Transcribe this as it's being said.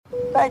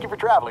Thank you for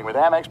traveling with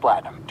Amex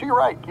Platinum. To your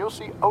right, you'll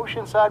see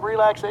oceanside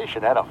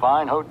relaxation at a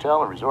fine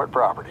hotel and resort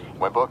property.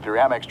 When booked through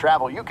Amex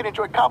Travel, you can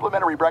enjoy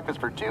complimentary breakfast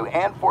for 2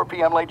 and 4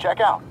 p.m. late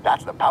checkout.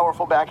 That's the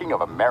powerful backing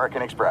of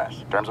American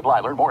Express. Terms apply.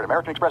 Learn more at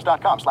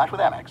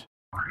americanexpress.com/withAmex.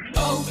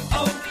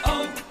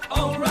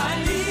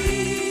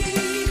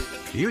 O'Reilly.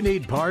 You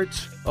need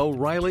parts?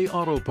 O'Reilly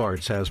Auto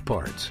Parts has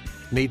parts.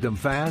 Need them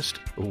fast?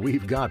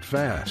 We've got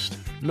fast.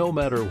 No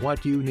matter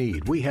what you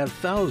need, we have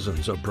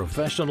thousands of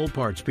professional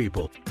parts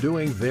people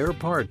doing their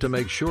part to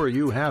make sure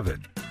you have it.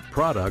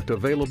 Product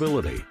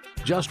availability.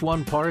 Just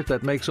one part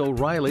that makes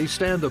O'Reilly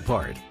stand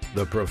apart.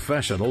 The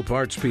professional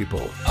parts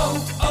people.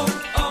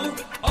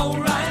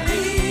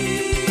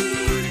 O'Reilly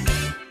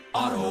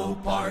Auto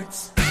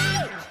Parts.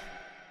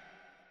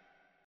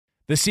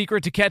 The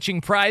secret to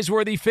catching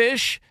prize-worthy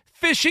fish?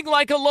 Fishing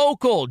like a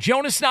local.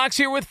 Jonas Knox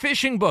here with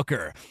Fishing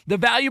Booker. The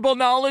valuable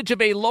knowledge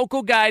of a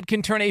local guide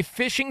can turn a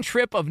fishing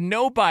trip of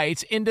no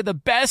bites into the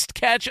best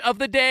catch of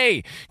the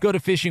day. Go to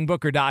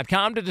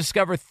fishingbooker.com to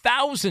discover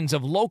thousands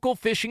of local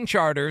fishing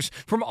charters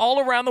from all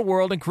around the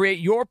world and create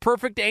your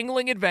perfect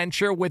angling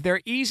adventure with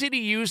their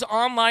easy-to-use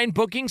online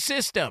booking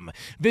system.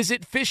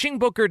 Visit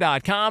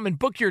fishingbooker.com and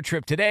book your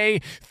trip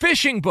today.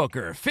 Fishing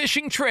Booker.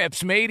 Fishing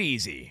trips made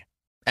easy.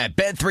 At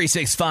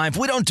Bet365,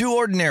 we don't do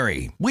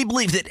ordinary. We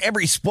believe that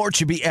every sport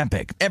should be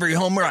epic. Every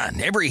home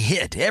run, every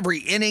hit, every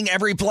inning,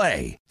 every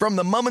play. From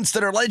the moments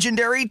that are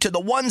legendary to the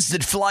ones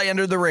that fly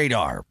under the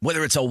radar.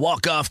 Whether it's a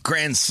walk-off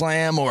grand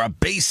slam or a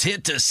base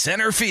hit to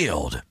center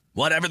field.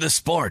 Whatever the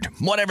sport,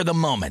 whatever the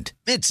moment.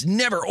 It's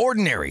never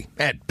ordinary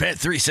at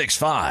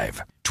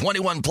Bet365.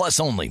 21 plus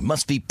only.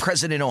 Must be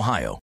present in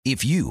Ohio.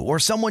 If you or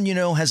someone you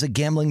know has a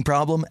gambling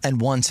problem and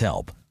wants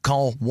help,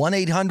 call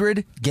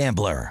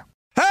 1-800-GAMBLER.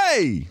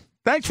 Hey!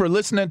 Thanks for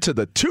listening to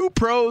the Two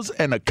Pros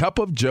and a Cup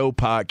of Joe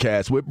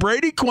podcast with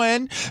Brady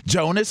Quinn,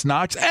 Jonas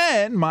Knox,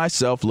 and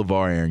myself,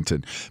 LeVar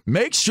Arrington.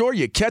 Make sure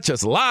you catch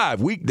us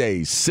live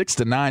weekdays 6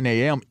 to 9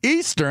 a.m.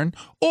 Eastern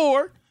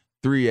or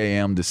 3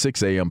 a.m. to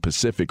 6 a.m.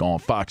 Pacific on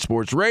Fox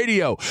Sports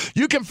Radio.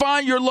 You can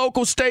find your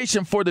local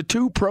station for the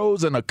Two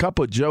Pros and a Cup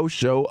of Joe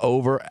show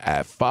over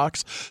at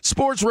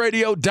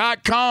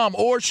foxsportsradio.com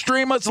or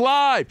stream us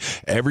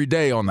live every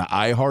day on the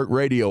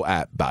iHeartRadio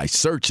app by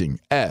searching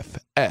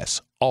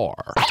FSR. Now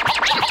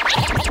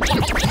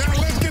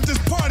let's get this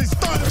party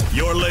started.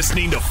 You're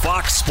listening to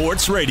Fox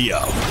Sports Radio.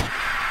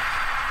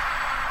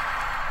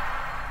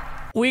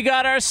 We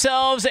got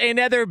ourselves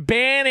another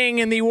banning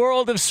in the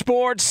world of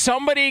sports.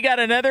 Somebody got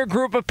another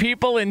group of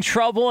people in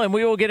trouble, and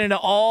we will get into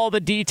all the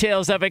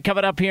details of it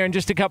coming up here in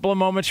just a couple of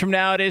moments from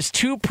now. It is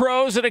Two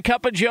Pros and a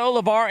Cup of Joe,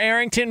 LeVar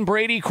Arrington,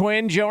 Brady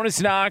Quinn,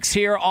 Jonas Knox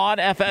here on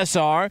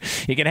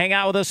FSR. You can hang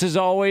out with us as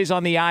always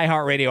on the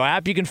iHeartRadio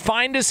app. You can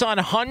find us on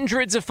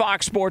hundreds of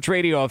Fox Sports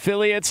Radio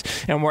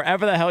affiliates and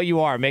wherever the hell you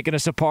are, making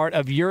us a part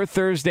of your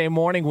Thursday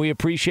morning. We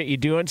appreciate you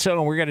doing so,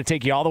 and we're going to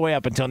take you all the way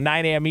up until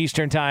 9 a.m.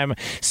 Eastern Time,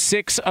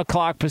 6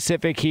 o'clock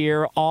Pacific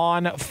here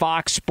on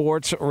Fox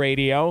Sports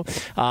Radio.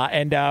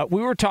 And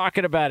we were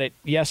talking about it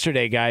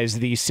yesterday, guys,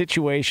 the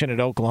situation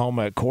at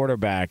Oklahoma at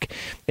quarterback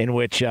in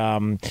which,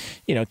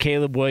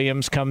 Caleb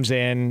Williams comes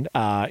in,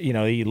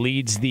 he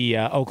leads the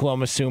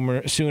Oklahoma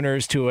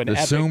Sooners to an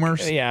epic,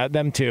 Sooners? Yeah,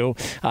 them too,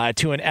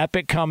 to an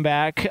epic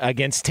comeback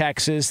against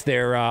Texas,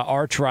 their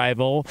arch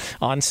rival,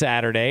 on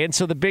Saturday. And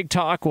so the big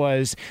talk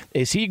was,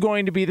 is he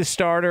going to be the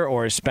starter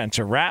or is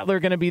Spencer Rattler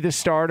going to be the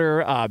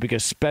starter?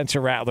 Because Spencer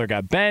Rattler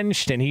got benched,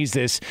 and he's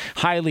this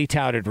highly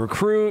touted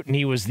recruit, and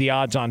he was the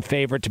odds-on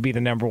favorite to be the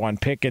number one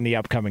pick in the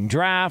upcoming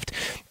draft,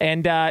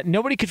 and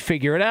nobody could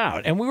figure it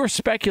out. And we were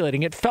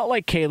speculating. It felt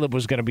like Caleb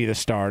was going to be the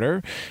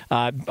starter.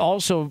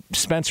 Also,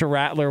 Spencer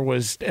Rattler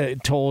was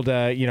told,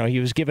 he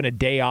was given a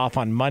day off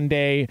on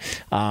Monday.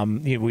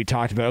 We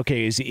talked about,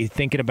 okay, is he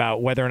thinking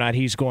about whether or not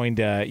he's going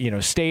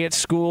to, stay at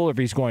school, or if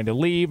he's going to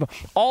leave?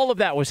 All of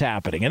that was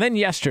happening. And then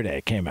yesterday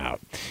it came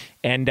out.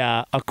 And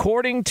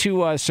according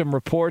to some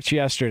reports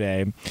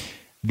yesterday,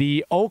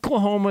 the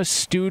Oklahoma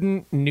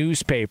student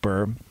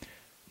newspaper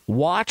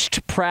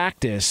watched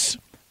practice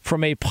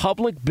from a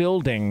public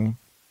building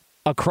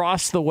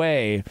across the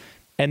way,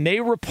 and they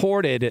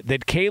reported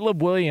that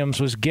Caleb Williams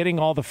was getting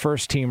all the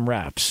first-team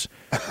reps.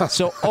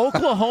 So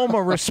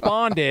Oklahoma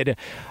responded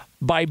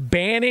by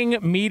banning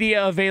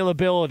media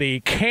availability,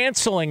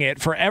 canceling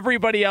it for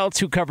everybody else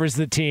who covers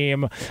the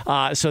team.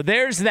 So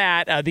there's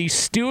that. The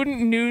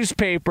student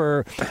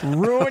newspaper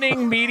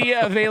ruining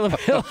media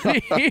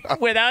availability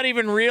without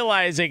even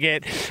realizing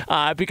it,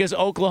 because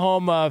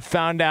Oklahoma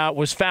found out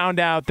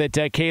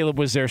that Caleb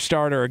was their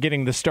starter, or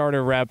getting the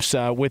starter reps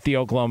with the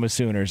Oklahoma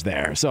Sooners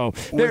there. So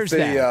there's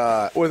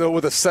that.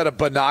 With a set of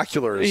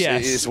binoculars,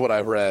 yes, is what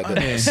I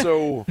read.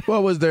 So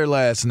what was their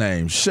last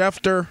name?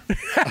 Schefter?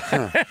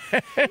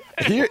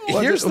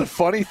 Here's the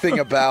funny thing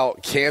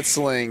about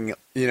canceling,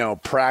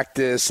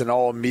 practice and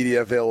all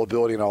media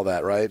availability and all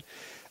that, right?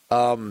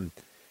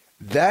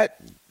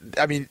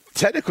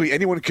 Technically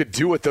anyone could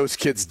do what those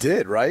kids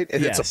did, right?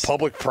 And yes, It's a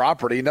public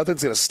property.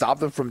 Nothing's going to stop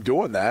them from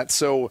doing that.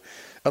 So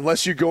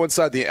unless you go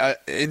inside the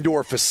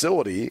indoor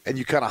facility and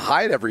you kind of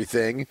hide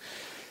everything,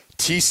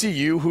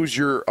 TCU, who's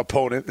your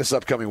opponent this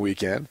upcoming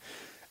weekend,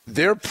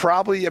 they're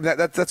probably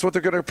that's what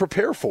they're going to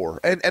prepare for.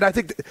 And I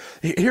think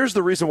here's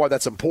the reason why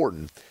that's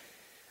important.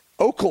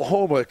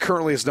 Oklahoma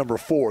currently is number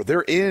 4.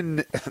 They're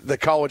in the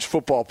college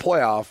football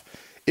playoff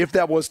if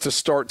that was to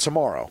start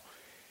tomorrow.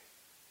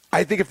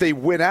 I think if they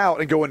win out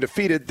and go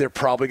undefeated, they're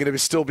probably going to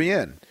still be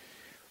in.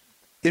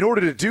 In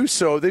order to do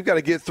so, they've got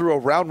to get through a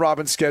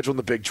round-robin schedule in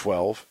the Big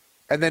 12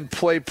 and then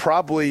play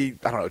probably,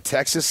 I don't know,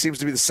 Texas seems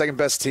to be the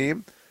second-best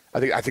team. I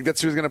think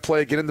that's who's going to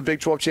play again in the Big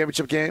 12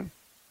 championship game.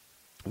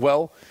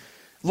 Well,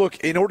 look,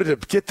 in order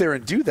to get there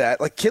and do that,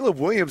 like Caleb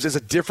Williams is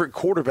a different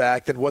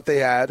quarterback than what they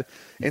had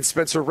in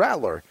Spencer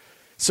Rattler.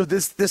 So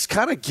this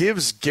kind of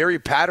gives Gary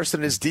Patterson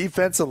and his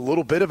defense a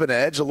little bit of an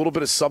edge, a little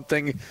bit of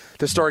something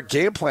to start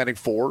game planning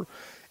for.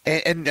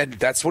 And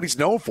that's what he's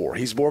known for.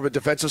 He's more of a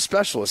defensive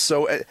specialist.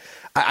 So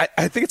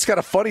I think it's kind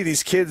of funny.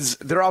 These kids,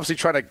 they're obviously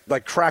trying to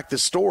like crack the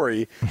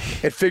story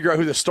and figure out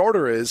who the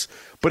starter is,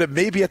 but it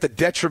may be at the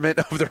detriment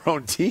of their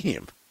own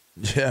team.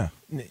 Yeah.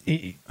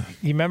 You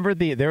remember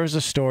there was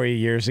a story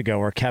years ago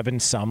where Kevin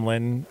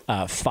Sumlin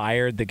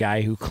fired the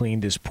guy who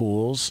cleaned his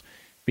pools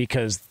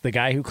because the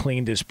guy who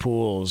cleaned his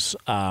pools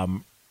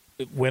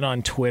went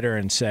on Twitter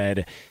and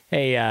said,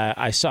 hey,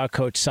 I saw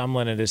Coach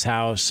Sumlin at his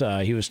house.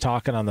 He was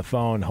talking on the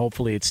phone.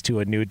 Hopefully it's to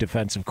a new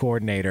defensive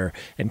coordinator.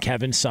 And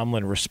Kevin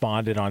Sumlin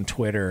responded on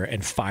Twitter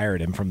and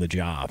fired him from the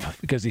job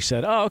because he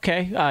said, oh,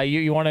 okay,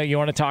 you want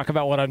to talk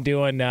about what I'm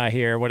doing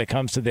here when it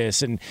comes to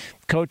this. And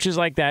coaches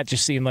like that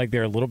just seem like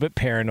they're a little bit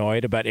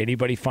paranoid about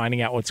anybody finding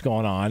out what's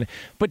going on.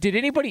 But did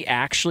anybody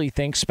actually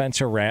think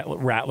Spencer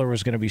Rattler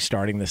was going to be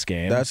starting this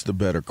game? That's the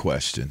better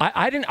question.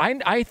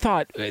 I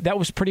thought that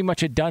was pretty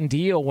much a done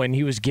deal when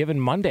he was given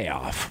Monday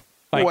off.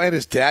 Well, and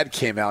his dad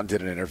came out and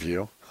did an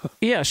interview.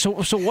 Yeah, so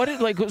what's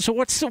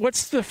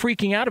the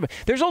freaking out of it?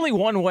 There's only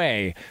one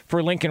way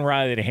for Lincoln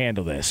Riley to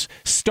handle this.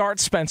 Start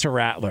Spencer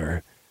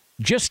Rattler.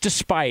 Just to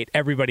spite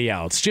everybody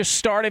else. Just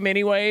start him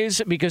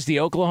anyways because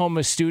the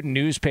Oklahoma student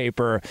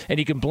newspaper, and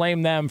you can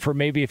blame them for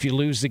maybe if you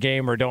lose the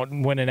game or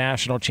don't win a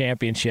national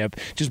championship,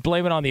 just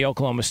blame it on the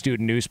Oklahoma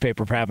student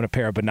newspaper for having a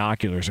pair of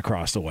binoculars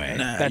across the way.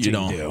 That's what you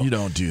do. You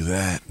don't do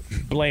that.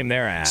 Blame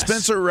their ass.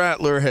 Spencer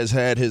Rattler has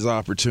had his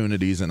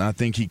opportunities, and I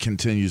think he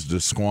continues to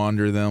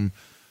squander them.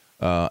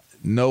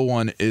 No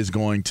one is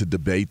going to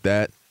debate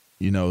that.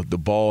 You know, the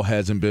ball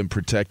hasn't been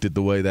protected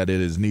the way that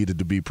it is needed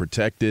to be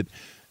protected.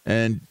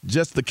 And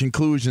just the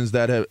conclusions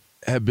that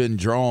have been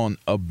drawn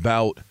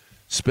about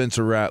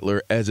Spencer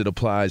Rattler as it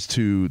applies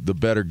to the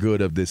better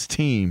good of this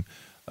team,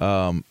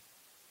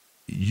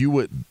 you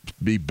would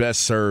be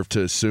best served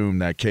to assume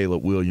that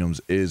Caleb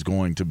Williams is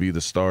going to be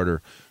the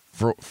starter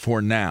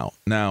for now.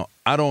 Now,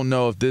 I don't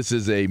know if this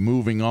is a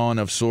moving on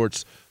of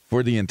sorts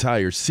for the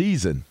entire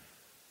season.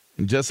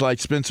 And just like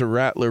Spencer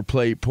Rattler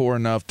played poor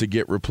enough to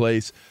get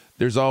replaced,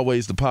 there's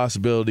always the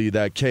possibility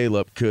that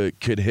Caleb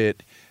could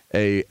hit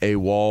a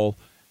wall.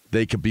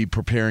 They could be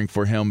preparing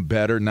for him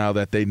better now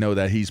that they know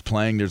that he's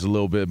playing. There's a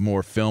little bit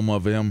more film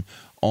of him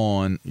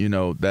on,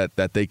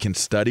 that they can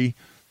study.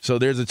 So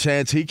there's a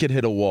chance he could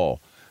hit a wall.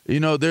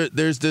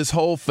 There's this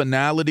whole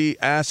finality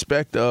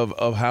aspect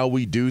of how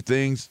we do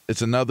things.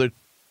 It's another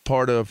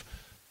part of,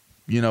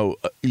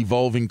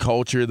 evolving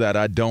culture that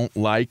I don't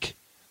like.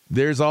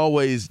 There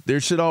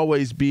should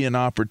always be an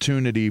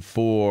opportunity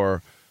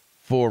for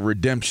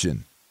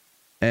redemption.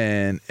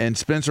 And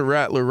Spencer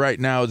Rattler right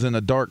now is in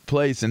a dark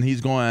place, and he's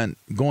going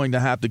to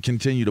have to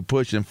continue to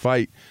push and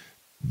fight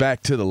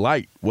back to the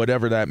light,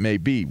 whatever that may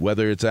be,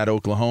 whether it's at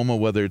Oklahoma,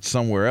 whether it's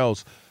somewhere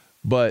else.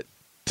 But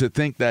to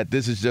think that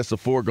this is just a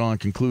foregone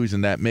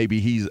conclusion that maybe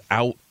he's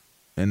out,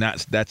 and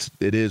that's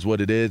it is what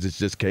it is. It's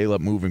just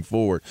Caleb moving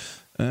forward.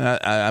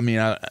 I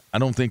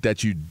don't think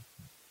that you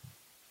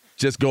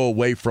just go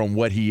away from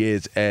what he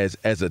is as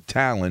a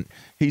talent.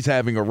 He's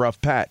having a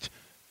rough patch.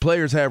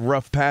 Players have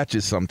rough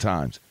patches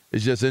sometimes.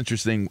 It's just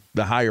interesting,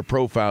 the higher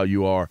profile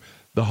you are,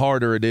 the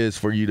harder it is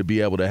for you to be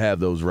able to have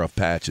those rough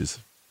patches.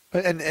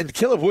 And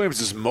Caleb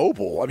Williams is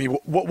mobile. I mean,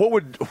 what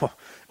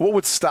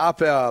would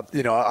stop,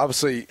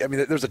 obviously,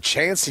 there's a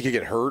chance he could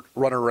get hurt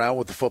running around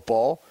with the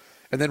football,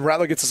 and then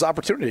Rattler gets his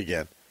opportunity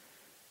again.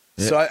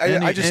 So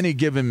any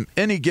given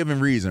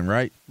reason,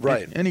 right?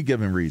 Right. Any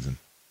given reason.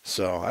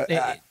 So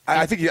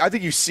I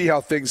think you see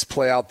how things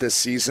play out this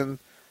season.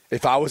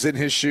 If I was in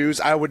his shoes,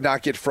 I would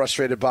not get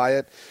frustrated by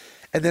it.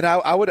 And then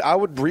I would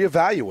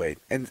reevaluate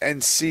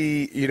and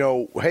see,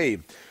 hey,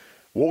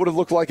 what would it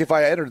look like if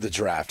I entered the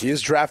draft? He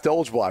is draft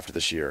eligible after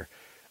this year.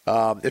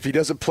 If he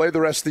doesn't play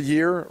the rest of the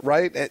year,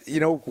 right,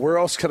 where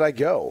else could I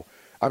go?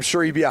 I'm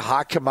sure he'd be a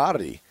hot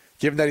commodity,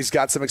 given that he's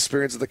got some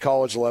experience at the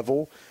college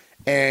level,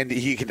 and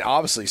he can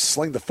obviously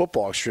sling the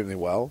football extremely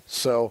well.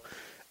 So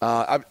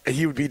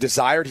he would be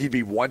desired. He'd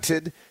be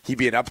wanted. He'd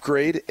be an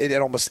upgrade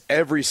in almost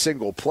every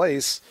single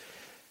place.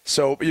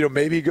 So,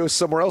 maybe he goes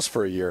somewhere else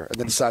for a year and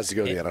then decides to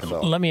go to the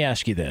NFL. Let me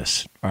ask you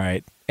this, all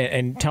right?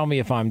 And tell me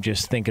if I'm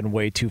just thinking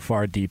way too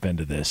far deep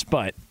into this.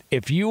 But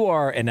if you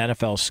are an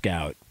NFL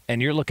scout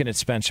and you're looking at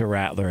Spencer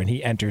Rattler and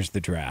he enters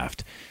the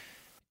draft,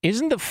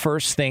 isn't the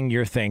first thing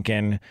you're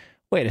thinking,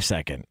 wait a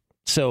second,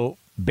 So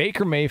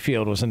Baker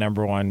Mayfield was the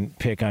number one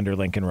pick under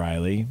Lincoln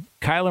Riley.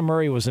 Kyler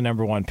Murray was the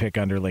number one pick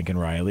under Lincoln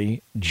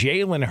Riley.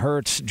 Jalen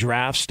Hurts'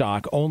 draft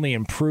stock only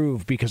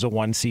improved because of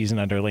one season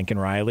under Lincoln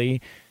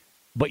Riley,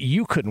 but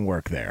you couldn't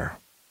work there.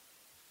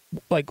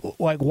 Like,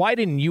 why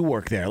didn't you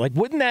work there? Like,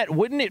 wouldn't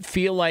it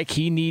feel like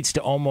he needs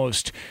to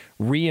almost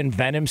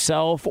reinvent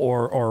himself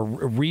or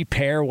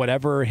repair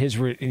whatever his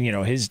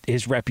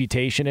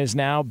reputation is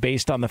now,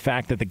 based on the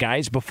fact that the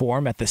guys before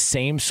him at the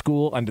same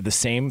school under the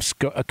same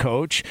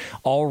coach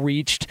all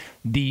reached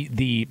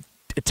the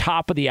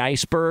top of the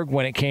iceberg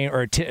when it came,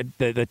 or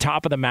the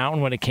top of the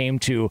mountain when it came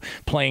to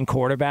playing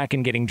quarterback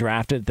and getting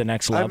drafted at the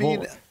next level? I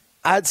mean,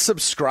 I'd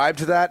subscribe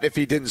to that if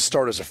he didn't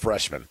start as a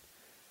freshman.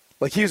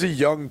 Like, he's a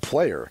young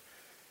player.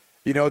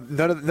 You know,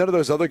 none of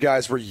those other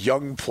guys were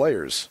young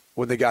players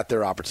when they got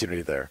their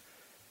opportunity there.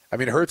 I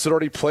mean, Hurts had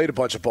already played a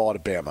bunch of ball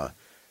at Bama.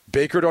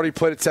 Baker had already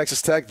played at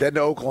Texas Tech, then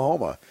to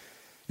Oklahoma.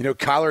 You know,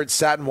 Kyler had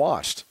sat and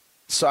watched.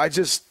 So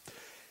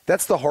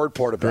that's the hard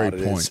part about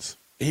Great it. Points.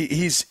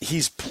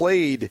 He's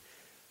played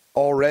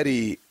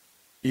already,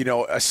 you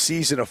know, a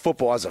season of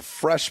football as a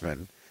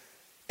freshman,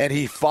 and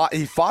he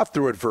fought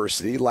through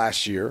adversity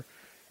last year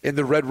in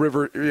the Red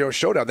River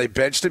showdown. They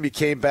benched him. He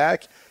came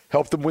back,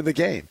 helped them win the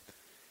game.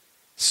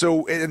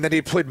 So, and then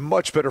he played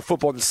much better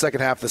football in the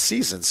second half of the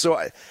season.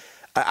 So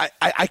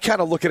I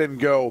kind of look at it and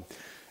go,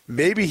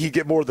 maybe he'd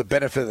get more of the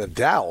benefit of the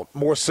doubt,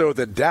 more so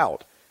than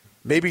doubt.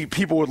 Maybe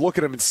people would look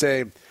at him and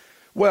say,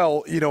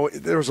 well, you know,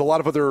 there was a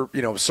lot of other,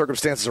 you know,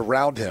 circumstances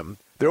around him.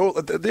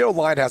 The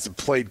O-line hasn't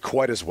played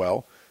quite as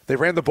well. They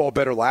ran the ball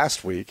better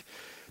last week.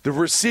 The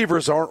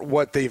receivers aren't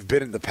what they've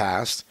been in the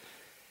past.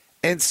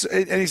 And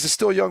he's a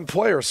still young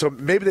player. So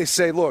maybe they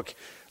say, look,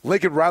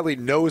 Lincoln Riley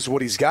knows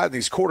what he's got in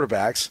these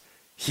quarterbacks.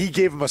 He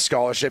gave him a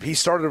scholarship. He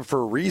started him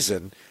for a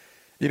reason.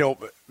 You know,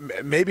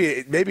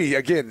 maybe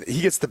again,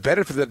 he gets the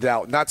benefit of the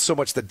doubt, not so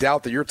much the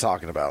doubt that you're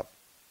talking about.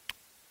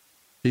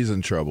 He's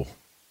in trouble.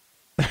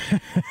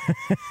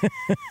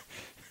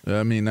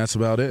 I mean, that's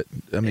about it.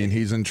 I mean,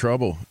 he's in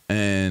trouble.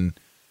 And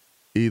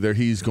either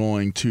he's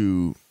going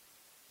to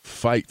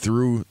fight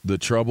through the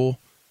trouble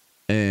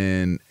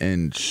and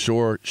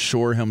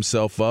shore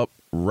himself up,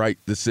 right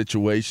the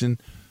situation.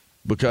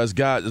 Because,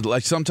 God,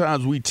 like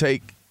sometimes we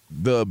take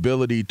the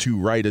ability to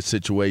right a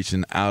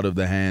situation out of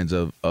the hands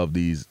of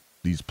these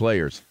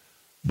players.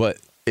 But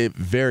it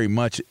very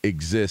much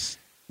exists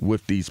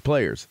with these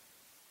players.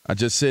 I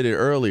just said it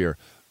earlier.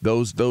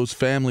 Those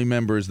family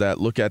members that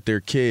look at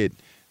their kid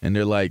and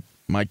they're like,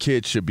 my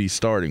kid should be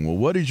starting. Well,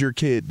 what is your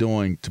kid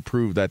doing to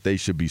prove that they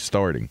should be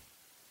starting?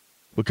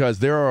 Because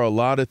there are a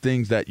lot of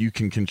things that you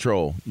can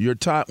control. You're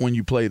taught when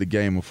you play the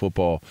game of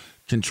football,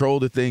 control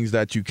the things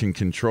that you can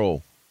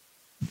control.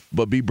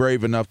 But be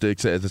brave enough to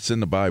accept, it's in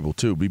the Bible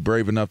too, be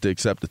brave enough to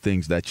accept the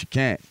things that you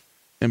can't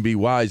and be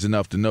wise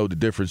enough to know the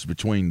difference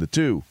between the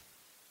two.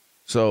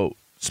 So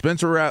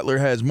Spencer Rattler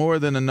has more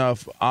than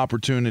enough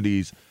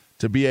opportunities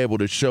to be able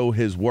to show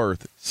his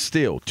worth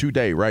still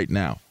today, right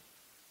now.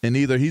 And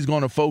either he's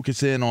going to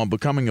focus in on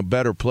becoming a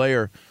better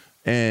player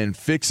and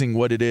fixing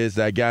what it is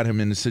that got him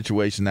in the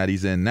situation that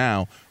he's in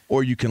now,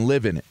 or you can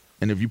live in it.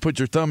 And if you put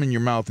your thumb in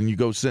your mouth and you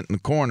go sit in the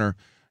corner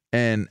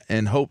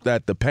and hope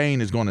that the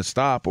pain is going to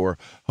stop, or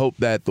hope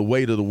that the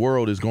weight of the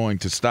world is going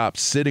to stop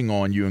sitting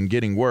on you and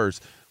getting worse,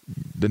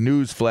 the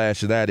news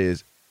flash of that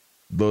is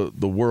the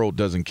world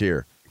doesn't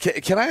care.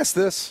 Can I ask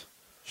this?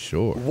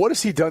 Sure. What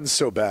has he done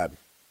so bad?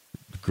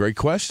 Great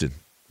question.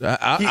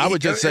 I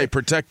would just say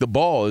protect the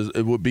ball.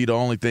 It would be the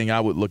only thing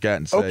I would look at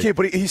and say. Okay,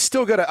 but he's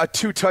still got a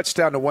 2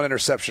 touchdown to 1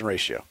 interception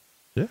ratio.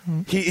 Yeah.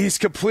 He's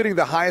completing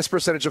the highest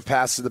percentage of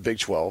passes in the Big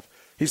 12.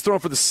 He's throwing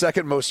for the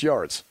second most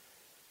yards.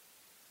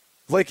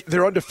 Like,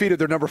 they're undefeated.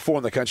 They're number 4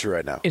 in the country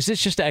right now. Is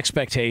this just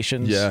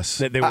expectations? Yes.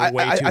 That they were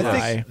way too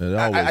high?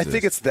 I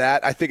think it's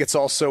that. I think it's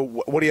also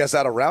what he has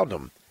out around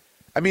him.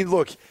 I mean,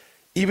 look,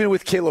 even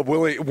with Caleb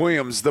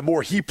Williams, the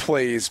more he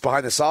plays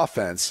behind this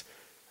offense,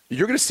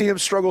 you're going to see him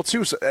struggle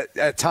too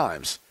at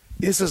times.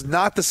 This is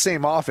not the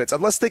same offense.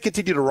 Unless they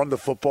continue to run the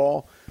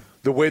football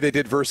the way they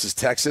did versus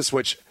Texas,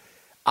 which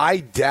I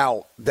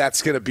doubt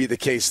that's going to be the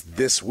case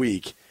this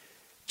week,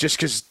 just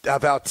because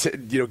of how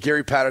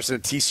Gary Patterson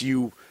and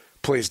TCU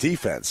plays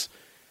defense.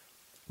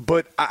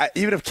 But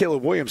even if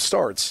Caleb Williams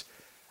starts,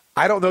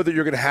 I don't know that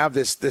you're going to have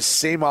this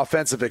same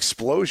offensive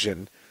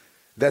explosion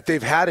that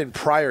they've had in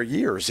prior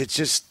years. It's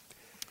just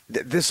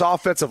this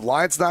offensive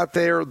line's not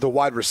there. The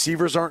wide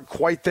receivers aren't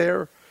quite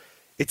there.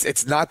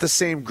 It's not the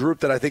same group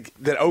that I think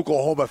that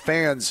Oklahoma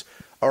fans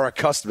are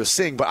accustomed to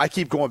seeing. But I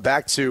keep going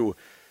back to,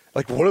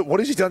 like, what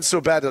has he done so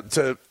bad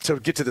to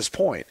get to this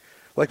point?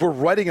 Like, we're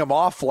writing him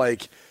off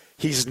like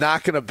he's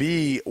not going to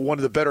be one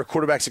of the better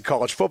quarterbacks in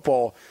college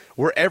football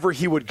wherever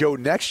he would go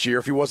next year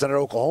if he wasn't at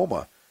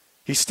Oklahoma.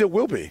 He still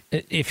will be.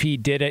 If he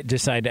did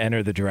decide to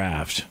enter the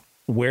draft,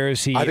 where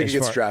is he? I think he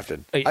gets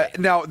drafted.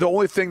 Now, the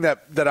only thing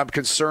that I'm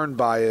concerned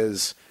by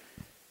is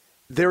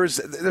there's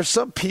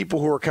some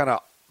people who are kind of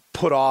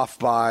put off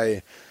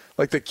by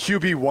like the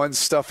QB1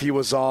 stuff he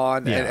was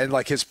on and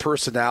like his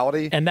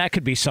personality. And that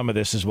could be some of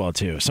this as well,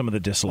 too, some of the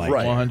dislike.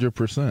 Right.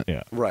 100%.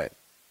 Yeah. Right.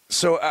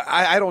 So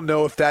I don't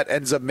know if that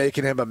ends up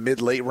making him a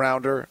mid-late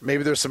rounder.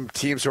 Maybe there's some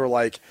teams who are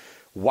like,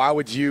 why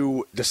would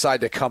you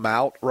decide to come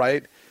out,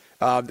 right?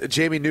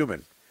 Jamie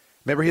Newman.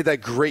 Remember he had that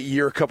great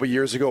year a couple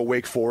years ago at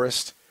Wake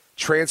Forest,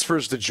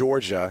 transfers to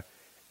Georgia,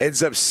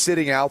 ends up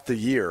sitting out the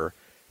year,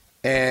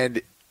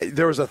 and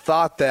there was a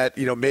thought that,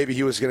 maybe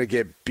he was going to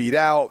get beat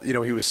out. He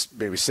was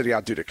maybe sitting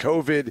out due to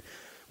COVID.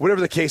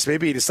 Whatever the case may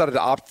be, he decided to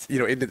opt,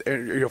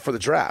 for the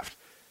draft.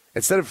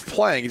 Instead of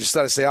playing, he just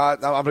decided to say, I'm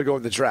going to go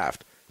in the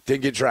draft.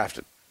 Didn't get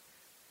drafted.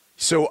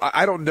 So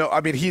I don't know.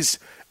 I mean,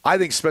 I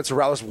think Spencer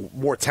Rattler's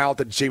more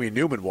talented than Jamie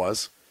Newman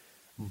was,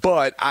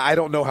 but I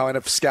don't know how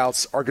NFL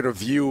scouts are going to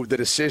view the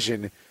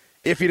decision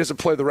if he doesn't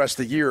play the rest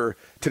of the year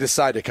to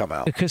decide to come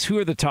out. Because who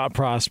are the top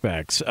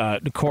prospects?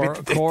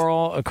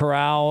 Corral,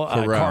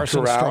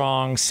 Carson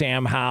Strong,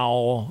 Sam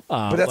Howell.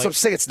 But that's what I'm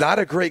saying. It's not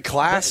a great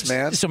class,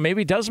 man. So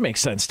maybe it does make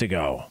sense to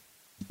go.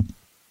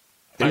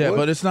 Yeah,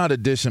 but it's not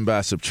addition by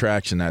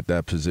subtraction at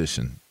that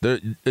position.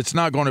 It's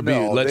not going to be,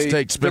 let's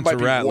take Spencer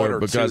Rattler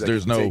because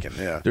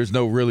there's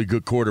no really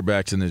good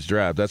quarterbacks in this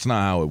draft. That's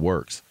not how it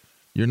works.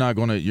 You're not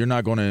going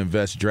to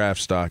invest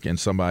draft stock in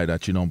somebody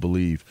that you don't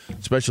believe,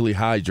 especially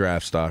high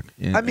draft stock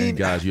in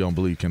guys you don't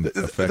believe can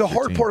affect the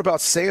hard team. part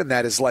about saying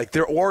that is like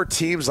there are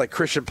teams like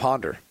Christian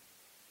Ponder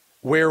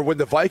where when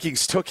the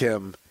Vikings took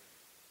him,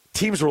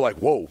 teams were like,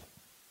 whoa.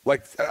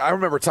 Like I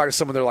remember talking to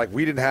someone, they're like,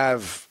 we didn't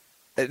have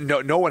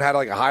no one had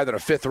like a higher than a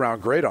 5th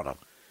round grade on him.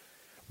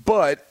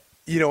 But,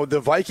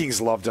 the Vikings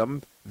loved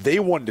him. They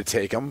wanted to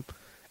take him.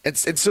 And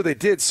so they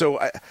did. So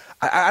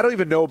I don't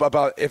even know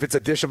about if it's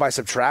addition by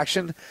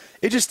subtraction.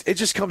 It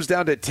just comes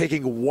down to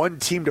taking one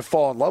team to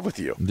fall in love with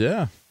you.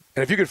 Yeah.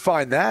 And if you could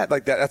find that,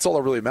 that's all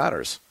that really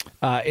matters.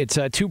 It's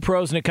Two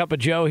Pros and a Cup of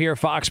Joe here,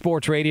 Fox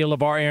Sports Radio.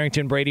 LeVar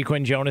Arrington, Brady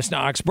Quinn, Jonas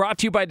Knox. Brought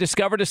to you by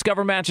Discover.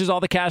 Discover matches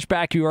all the cash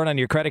back you earn on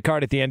your credit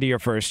card at the end of your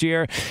first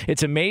year.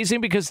 It's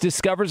amazing because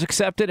Discover's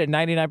accepted at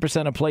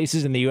 99% of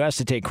places in the U.S.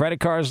 to take credit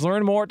cards.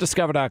 Learn more at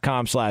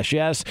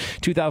discover.com/yes.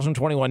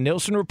 2021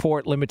 Nielsen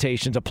Report.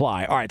 Limitations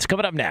apply. All right, so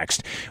coming up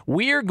next,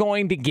 we're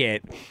going to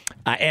get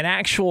an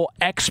actual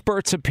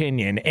expert's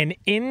opinion, an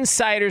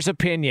insider's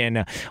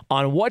opinion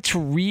on what's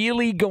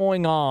really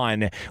going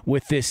on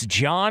with this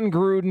John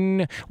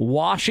Gruden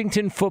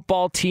Washington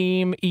football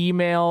team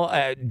email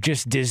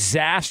just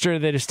disaster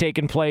that has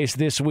taken place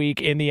this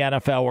week in the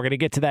NFL. We're going to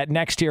get to that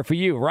next here for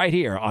you right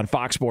here on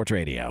Fox Sports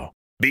Radio.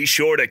 Be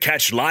sure to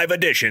catch live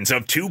editions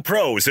of Two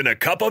Pros and a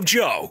Cup of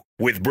Joe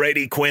with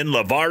Brady Quinn,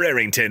 LeVar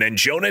Arrington, and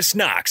Jonas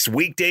Knox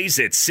weekdays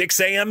at 6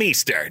 a.m.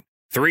 Eastern,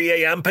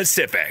 3 a.m.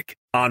 Pacific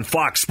on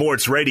Fox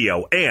Sports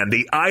Radio and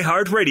the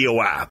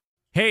iHeartRadio app.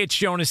 Hey, it's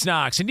Jonas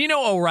Knox, and you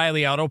know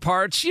O'Reilly Auto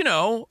Parts,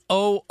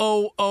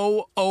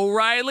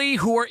 O'Reilly,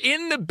 who are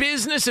in the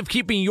business of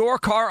keeping your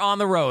car on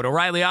the road.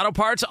 O'Reilly Auto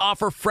Parts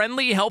offer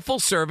friendly, helpful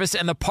service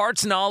and the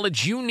parts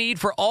knowledge you need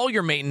for all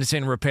your maintenance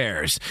and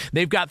repairs.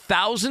 They've got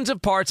thousands of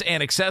parts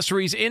and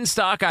accessories in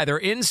stock, either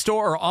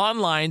in-store or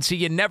online, so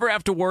you never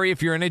have to worry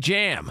if you're in a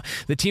jam.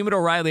 The team at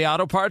O'Reilly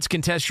Auto Parts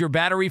can test your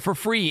battery for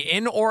free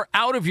in or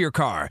out of your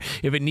car.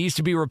 If it needs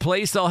to be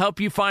replaced, they'll help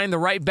you find the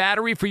right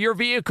battery for your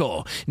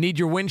vehicle. Need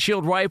your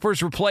windshield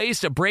wipers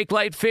replaced, a brake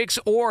light fix,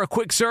 or a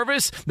quick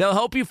service? They'll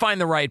help you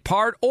find the right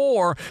part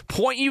or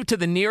point you to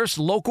the nearest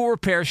local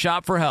repair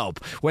shop for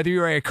help. Whether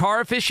you're a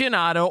car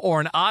aficionado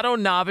or an auto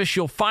novice,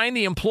 you'll find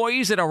the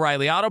employees at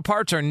O'Reilly Auto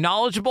Parts are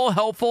knowledgeable,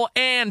 helpful,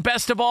 and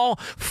best of all,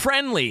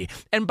 friendly.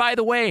 And by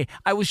the way,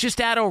 I was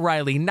just at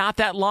O'Reilly not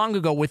that long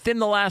ago, within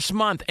the last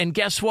month, and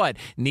guess what?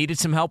 Needed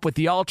some help with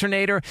the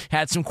alternator,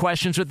 had some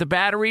questions with the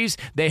batteries.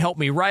 They helped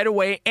me right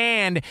away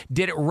and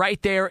did it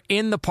right there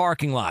in the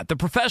parking lot. The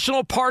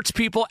professional parts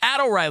people at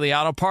O'Reilly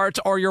Auto Parts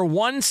are your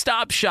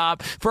one-stop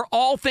shop for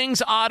all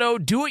things auto,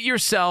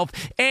 do-it-yourself,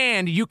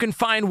 and you can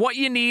find what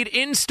you need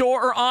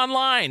in-store or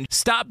online.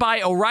 Stop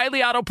by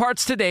O'Reilly Auto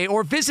Parts today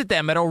or visit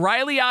them at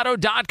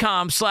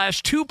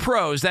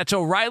O'ReillyAuto.com/2pros. That's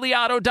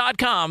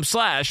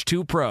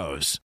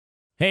O'ReillyAuto.com/2pros.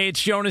 Hey,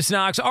 it's Jonas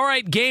Knox. All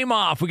right, game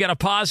off. We got to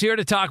pause here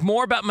to talk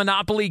more about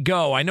Monopoly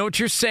Go. I know what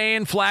you're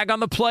saying. Flag on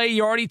the play.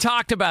 You already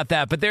talked about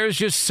that, but there's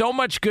just so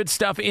much good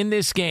stuff in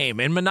this game.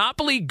 In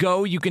Monopoly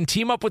Go, you can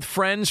team up with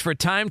friends for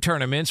time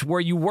tournaments where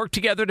you work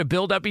together to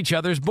build up each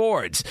other's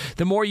boards.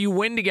 The more you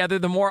win together,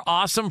 the more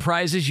awesome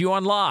prizes you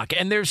unlock.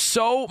 And there's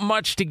so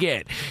much to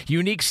get.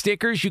 Unique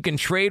stickers you can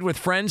trade with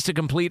friends to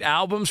complete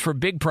albums for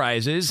big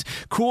prizes.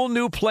 Cool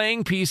new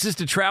playing pieces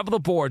to travel the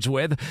boards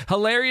with.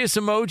 Hilarious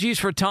emojis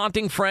for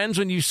taunting friends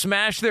when you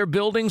smash their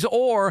buildings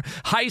or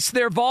heist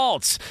their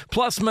vaults.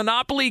 Plus,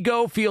 Monopoly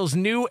Go feels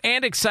new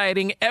and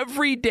exciting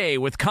every day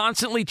with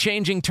constantly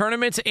changing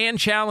tournaments and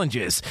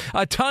challenges.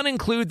 A ton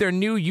include their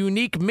new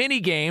unique mini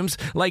games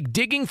like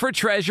digging for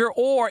treasure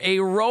or a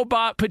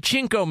robot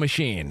pachinko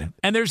machine.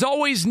 And there's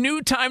always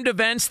new timed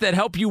events that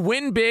help you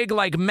win big,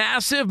 like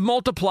massive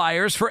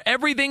multipliers for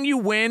everything you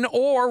win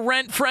or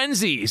rent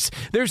frenzies.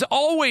 There's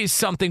always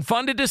something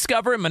fun to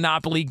discover in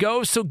Monopoly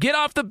Go, so get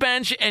off the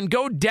bench and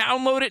go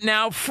download it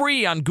now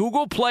free on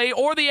Google Play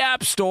or the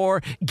App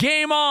Store.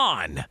 Game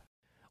on!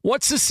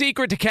 What's the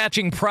secret to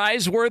catching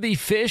prize-worthy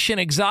fish in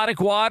exotic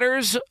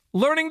waters?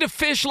 Learning to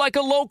fish like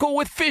a local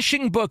with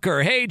Fishing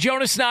Booker. Hey,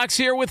 Jonas Knox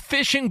here with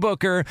Fishing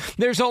Booker.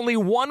 There's only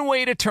one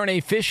way to turn a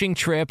fishing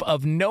trip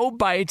of no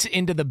bites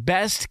into the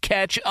best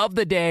catch of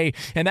the day,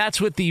 and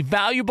that's with the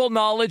valuable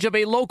knowledge of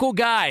a local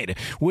guide.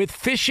 With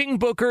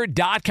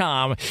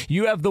FishingBooker.com,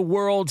 you have the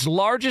world's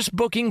largest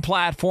booking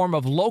platform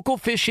of local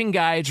fishing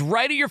guides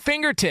right at your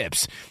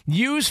fingertips.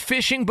 Use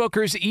Fishing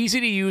Booker's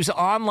easy-to-use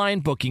online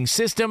booking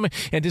system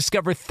and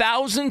discover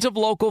thousands of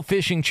local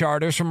fishing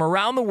charters from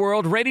around the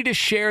world ready to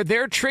share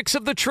their tricks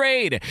of the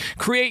trade.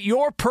 Create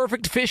your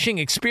perfect fishing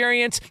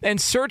experience and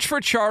search for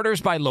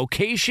charters by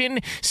location,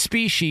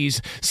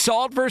 species,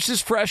 salt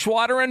versus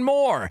freshwater, and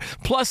more.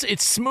 Plus,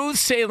 it's smooth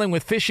sailing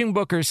with Fishing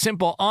Booker's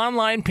simple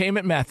online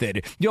payment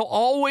method. You'll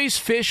always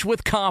fish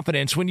with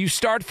confidence when you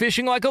start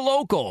fishing like a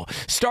local.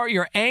 Start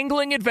your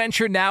angling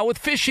adventure now with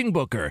Fishing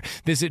Booker.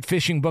 Visit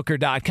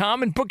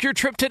FishingBooker.com and book your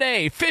trip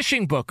today.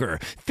 Fishing Booker.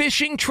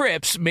 Fishing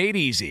trips made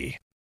easy.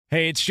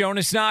 Hey, it's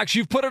Jonas Knox.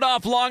 You've put it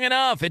off long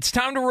enough. It's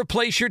time to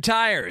replace your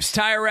tires.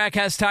 Tire Rack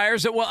has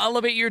tires that will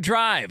elevate your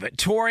drive.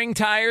 Touring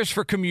tires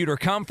for commuter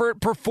comfort,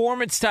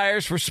 performance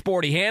tires for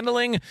sporty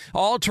handling,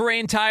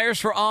 all-terrain tires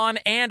for on-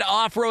 and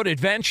off-road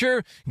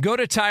adventure. Go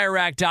to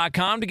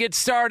TireRack.com to get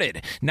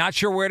started. Not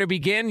sure where to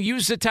begin?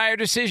 Use the Tire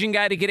Decision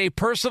Guide to get a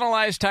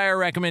personalized tire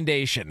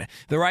recommendation.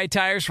 The right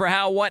tires for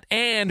how, what,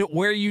 and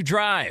where you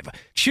drive.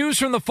 Choose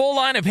from the full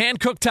line of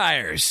hand-cooked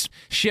tires.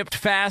 Shipped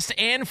fast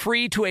and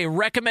free to a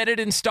recommended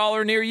installer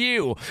near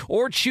you,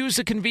 or choose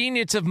the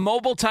convenience of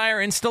mobile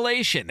tire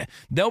installation.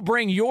 They'll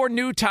bring your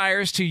new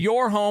tires to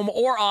your home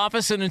or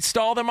office and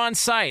install them on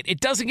site.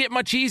 It doesn't get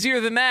much easier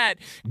than that.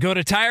 Go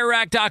to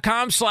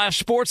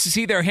TireRack.com/sports to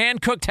see their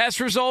hand-cooked test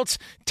results,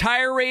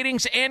 tire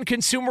ratings, and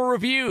consumer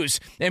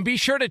reviews. And be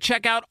sure to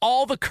check out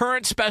all the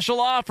current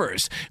special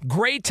offers.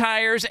 Great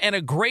tires and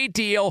a great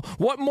deal.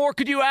 What more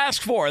could you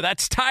ask for?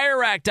 That's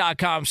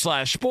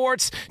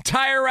TireRack.com/sports.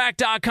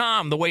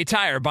 TireRack.com, the way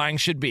tire buying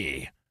should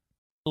be.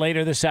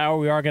 Later this hour,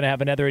 we are going to have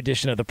another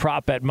edition of the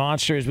Prop Bet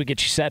Monster as we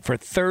get you set for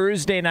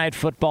Thursday Night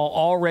Football,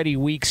 already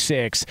Week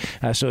 6.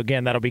 So,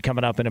 again, that'll be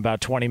coming up in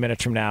about 20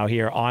 minutes from now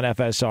here on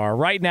FSR.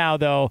 Right now,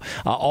 though,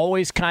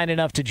 always kind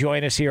enough to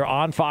join us here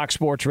on Fox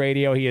Sports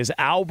Radio. He is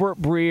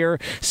Albert Breer,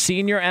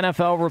 senior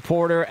NFL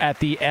reporter at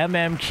the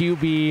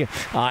MMQB,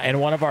 and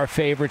one of our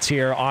favorites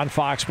here on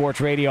Fox Sports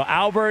Radio.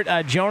 Albert,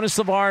 Jonas,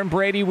 LeVar, and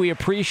Brady, we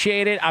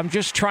appreciate it. I'm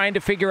just trying to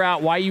figure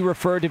out why you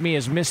referred to me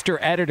as Mr.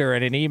 Editor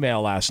in an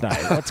email last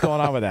night. What's going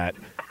on with that?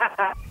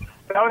 That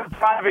was a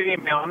private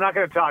email. I'm not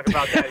going to talk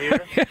about that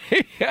here.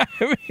 I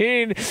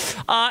mean,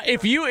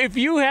 if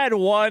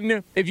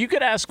you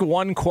could ask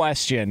one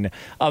question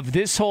of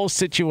this whole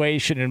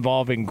situation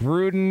involving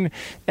Gruden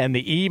and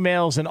the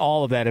emails and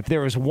all of that, if there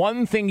was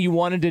one thing you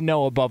wanted to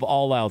know above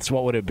all else,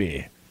 what would it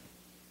be?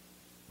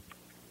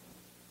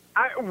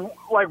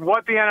 Like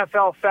what the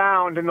NFL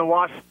found in the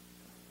Washington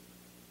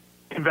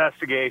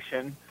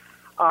investigation.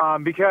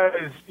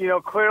 Because,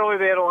 clearly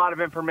they had a lot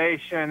of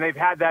information. They've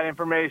had that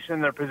information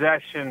in their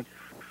possession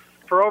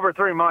for over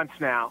 3 months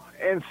now.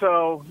 And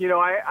so,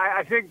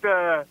 I think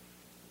the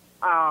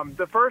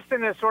first thing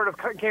that sort of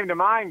came to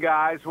mind,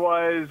 guys,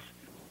 was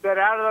that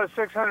out of those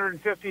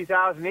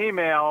 650,000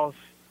 emails,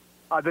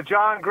 the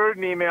John Gruden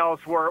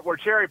emails were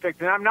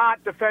cherry-picked. And I'm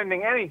not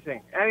defending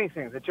anything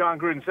that John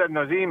Gruden said in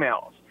those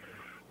emails.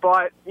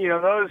 But,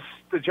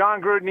 the John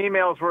Gruden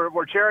emails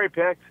were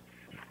cherry-picked.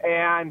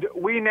 And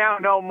we now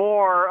know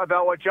more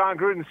about what John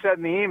Gruden said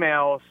in the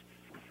emails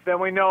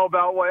than we know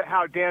about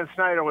how Dan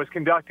Snyder was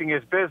conducting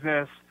his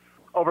business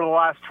over the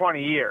last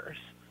 20 years.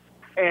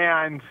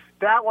 And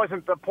that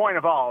wasn't the point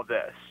of all of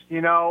this,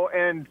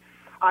 And,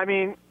 I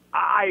mean,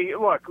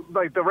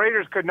 the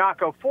Raiders could not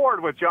go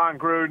forward with John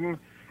Gruden,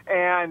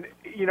 and,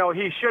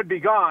 he should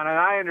be gone, and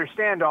I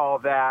understand all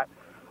of that.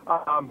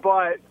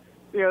 But,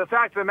 the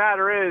fact of the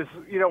matter is,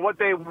 what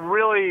they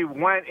really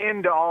went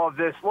into all of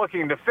this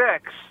looking to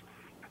fix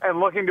and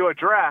looking to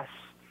address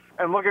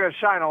and looking to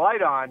shine a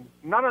light on,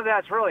 none of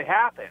that's really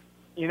happened,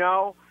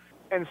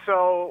 And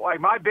so,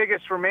 my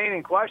biggest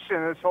remaining question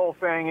in this whole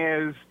thing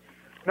is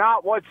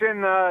not what's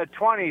in the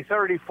 20,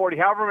 30, 40,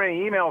 however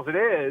many emails it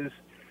is.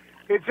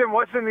 It's in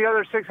what's in the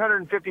other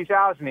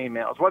 650,000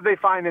 emails. What they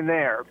find in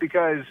there,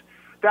 because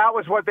that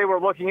was what they were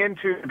looking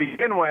into to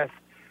begin with.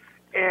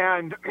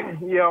 And,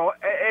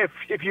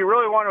 if you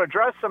really want to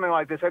address something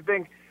like this, I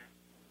think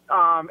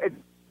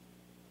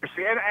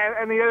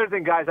and the other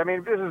thing, guys, I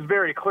mean, this is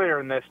very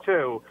clear in this,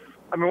 too.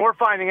 I mean, we're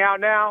finding out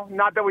now,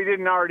 not that we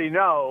didn't already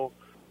know,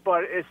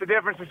 but it's the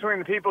difference between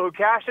the people who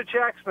cash the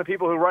checks and the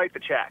people who write the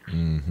checks.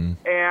 Mm-hmm.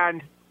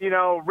 And,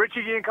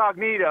 Richie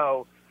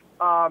Incognito,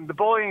 the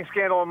bullying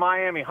scandal in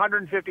Miami,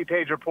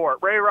 150-page report.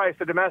 Ray Rice,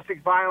 the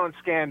domestic violence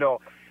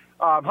scandal,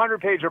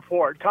 100-page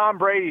report. Tom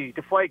Brady,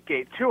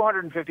 Deflategate,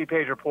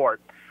 250-page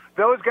report.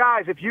 Those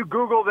guys, if you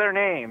Google their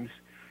names,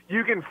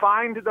 you can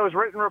find those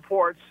written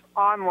reports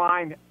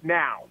online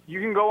now.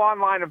 You can go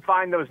online and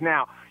find those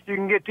now. You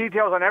can get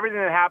details on everything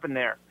that happened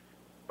there.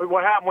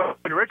 What happened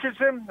with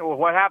Richardson,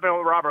 what happened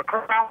with Robert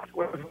Kraft,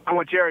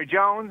 with Jerry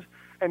Jones,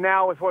 and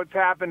now with what's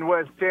happened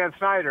with Dan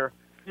Snyder.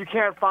 You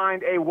can't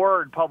find a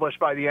word published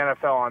by the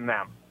NFL on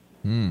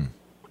them.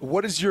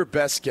 What is your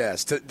best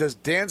guess? Does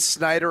Dan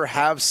Snyder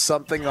have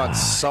something on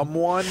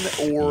someone,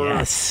 or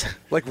Yes.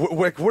 like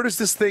where does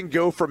this thing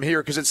go from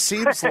here? Because it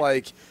seems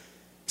like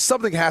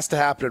something has to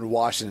happen in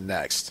Washington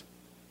next.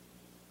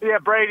 Yeah,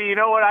 Brady, you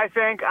know what I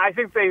think? I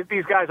think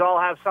these guys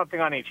all have something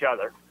on each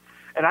other.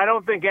 And I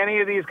don't think any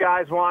of these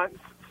guys want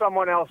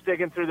someone else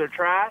digging through their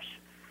trash.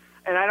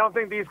 And I don't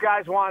think these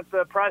guys want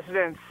the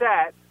precedent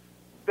set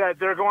that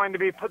there's going to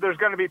be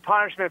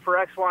punishment for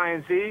X, Y,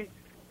 and Z,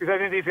 because I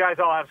think these guys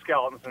all have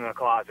skeletons in their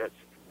closets.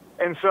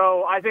 And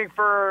so I think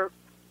for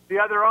the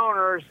other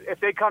owners, if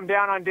they come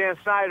down on Dan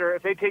Snyder,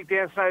 if they take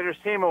Dan Snyder's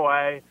team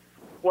away,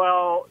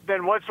 well,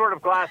 then what sort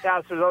of glass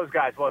house are those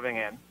guys living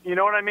in? You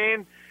know what I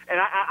mean? And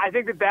I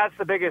think that's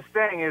the biggest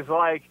thing is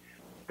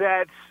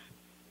that's.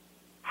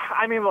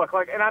 I mean, look,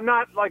 and I'm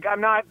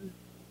not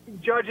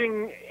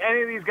judging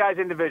any of these guys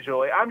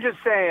individually. I'm just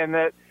saying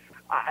that,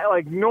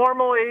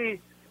 normally,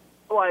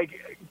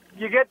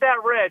 you get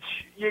that rich,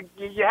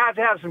 you have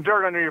to have some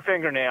dirt under your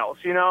fingernails.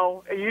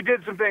 You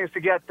did some things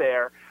to get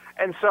there,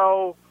 and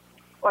so,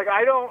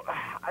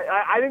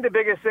 I think the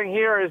biggest thing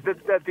here is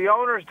that the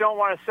owners don't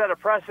want to set a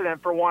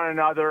precedent for one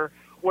another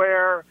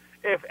where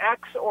if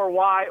X or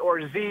Y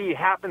or Z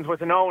happens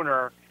with an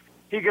owner,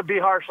 he could be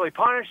harshly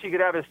punished, he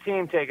could have his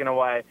team taken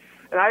away.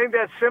 And I think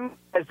that's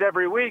symbolized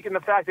every week in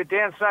the fact that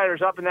Dan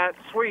Snyder's up in that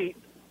suite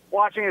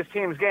watching his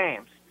team's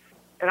games.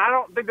 And I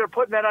don't think they're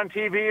putting that on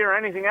TV or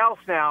anything else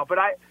now, but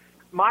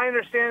my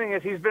understanding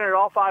is he's been at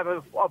all 5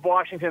 of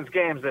Washington's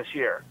games this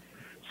year.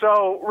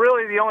 So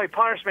really the only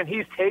punishment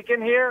he's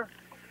taken here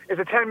is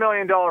a $10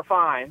 million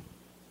fine,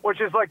 which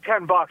is like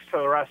 $10 to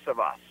the rest of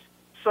us.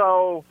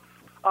 So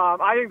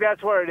I think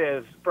that's where it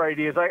is,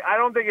 Brady. I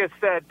don't think it's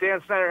that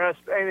Dan Snyder has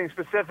anything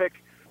specific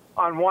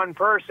on one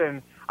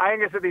person. I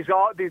think it's that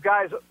these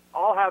guys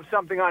all have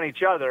something on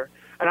each other,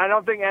 and I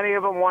don't think any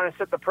of them want to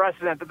set the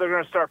precedent that they're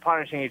going to start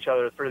punishing each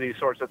other for these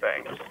sorts of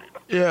things.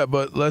 Yeah,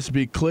 but let's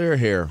be clear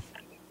here.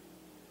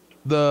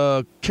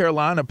 The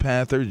Carolina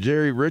Panthers,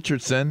 Jerry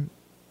Richardson,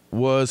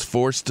 was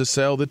forced to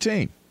sell the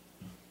team.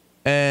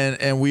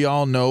 And we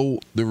all know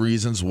the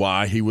reasons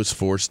why he was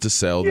forced to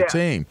sell the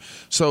team.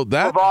 So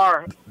that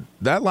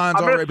line's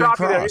already been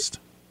crossed.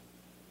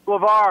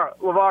 LeVar,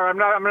 I'm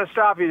going to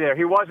stop you there.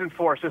 He wasn't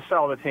forced to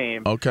sell the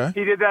team. Okay.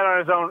 He did that on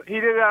his own.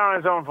 He did that on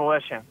his own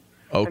volition.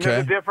 Okay. And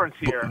there's a difference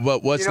here.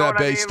 But what's that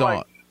based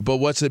on? But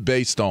what's it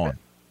based on?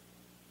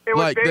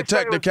 The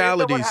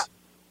technicalities.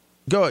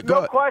 Go ahead.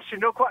 No question.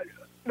 No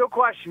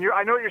question.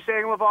 I know what you're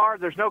saying, LeVar.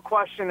 There's no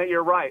question that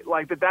you're right.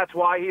 That's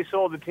why he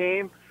sold the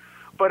team.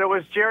 But it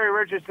was Jerry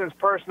Richardson's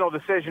personal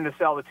decision to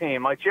sell the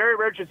team. Jerry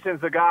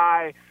Richardson's the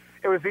guy.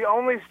 It was the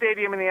only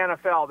stadium in the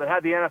NFL that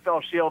had the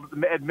NFL shield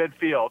at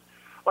midfield.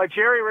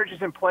 Jerry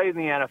Richardson played in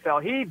the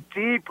NFL. He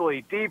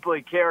deeply,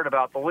 deeply cared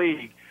about the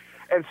league.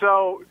 And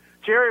so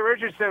Jerry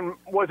Richardson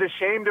was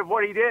ashamed of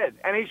what he did,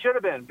 and he should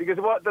have been, because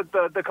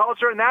the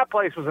culture in that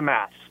place was a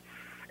mess.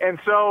 And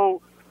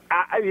so,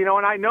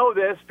 and I know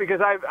this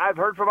because I've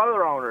heard from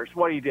other owners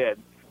what he did.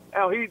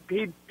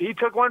 He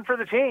took one for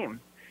the team.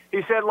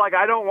 He said,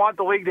 I don't want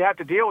the league to have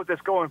to deal with this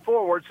going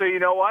forward, so you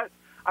know what?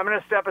 I'm going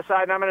to step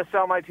aside and I'm going to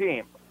sell my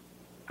team.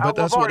 But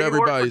that's what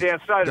everybody's.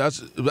 That's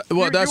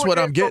what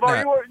I'm getting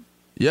at.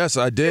 Yes,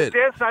 I did. Is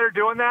Dan Snyder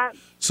doing that?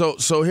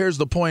 So here's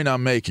the point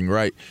I'm making,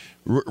 right?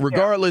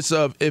 Regardless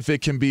of if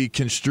it can be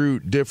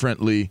construed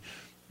differently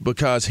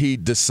because he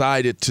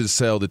decided to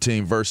sell the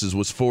team versus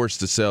was forced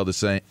to sell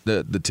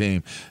the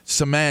team.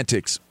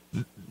 Semantics.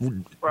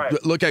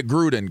 Right. Look at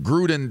Gruden.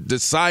 Gruden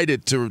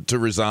decided to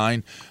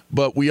resign,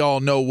 but we all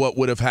know what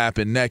would have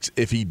happened next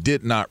if he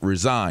did not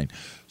resign.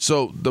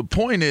 So the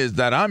point is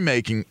that I'm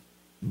making,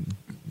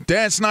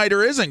 Dan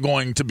Snyder isn't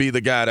going to be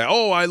the guy that,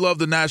 I love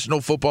the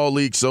National Football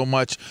League so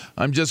much,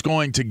 I'm just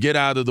going to get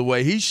out of the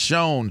way. He's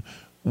shown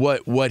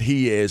what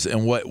he is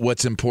and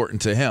what's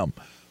important to him.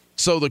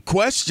 So the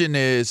question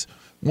is,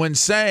 when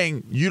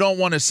saying you don't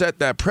want to set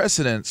that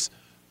precedence,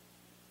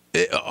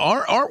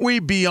 aren't we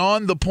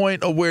beyond the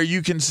point of where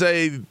you can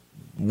say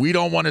we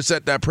don't want to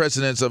set that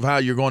precedence of how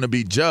you're going to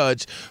be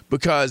judged,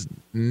 because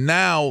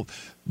now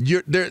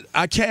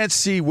I can't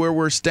see where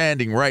we're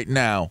standing right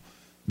now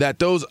that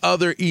those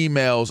other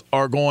emails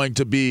are going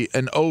to be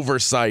an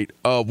oversight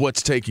of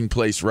what's taking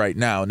place right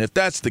now. And if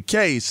that's the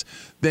case,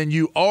 then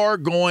you are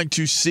going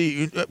to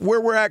see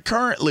where we're at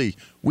currently.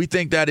 We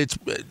think that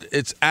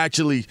it's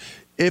actually,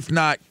 if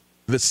not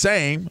the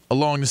same,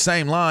 along the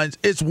same lines,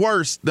 it's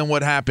worse than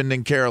what happened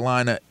in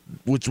Carolina,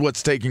 which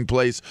what's taking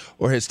place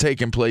or has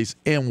taken place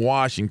in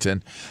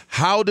Washington.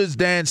 How does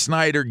Dan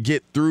Snyder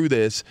get through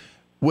this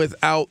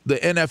without the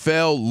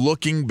NFL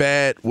looking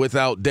bad,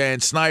 without Dan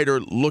Snyder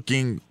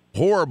looking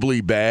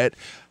horribly bad?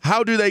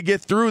 How do they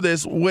get through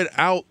this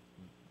without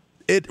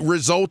it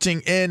resulting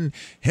in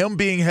him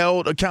being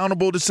held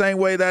accountable the same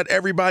way that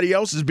everybody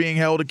else is being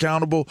held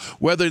accountable,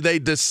 whether they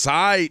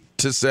decide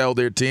to sell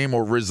their team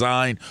or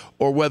resign,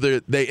 or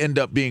whether they end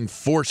up being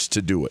forced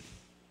to do it?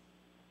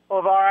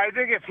 Well, Var, I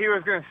think if he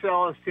was going to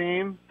sell his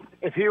team,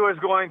 if he was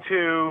going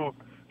to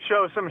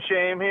show some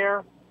shame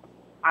here,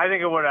 I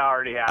think it would have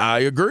already happened. I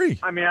agree.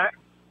 I mean,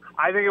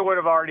 I think it would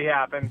have already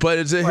happened. But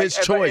it's his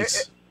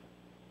choice.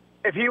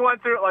 If he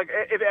went through, like,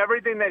 if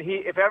everything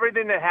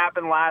that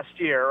happened last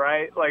year,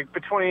 right, like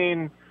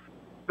between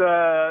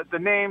the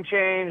name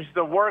change,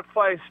 the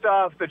workplace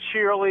stuff, the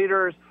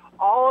cheerleaders,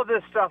 all of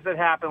this stuff that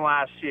happened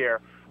last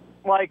year,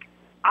 like,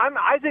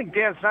 I think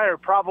Dan Snyder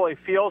probably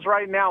feels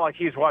right now like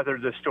he's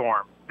weathered the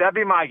storm. That'd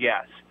be my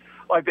guess.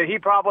 Like, that he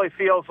probably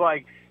feels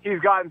like he's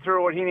gotten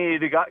through what he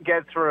needed to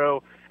get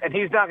through, and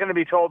he's not going to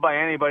be told by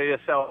anybody to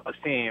sell his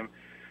team.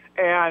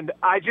 And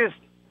I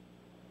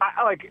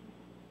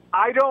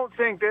don't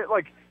think that,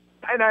 like,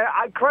 and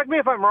I correct me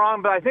if I'm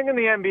wrong, but I think in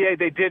the NBA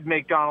they did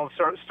make Donald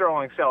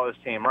Sterling sell his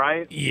team,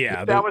 right?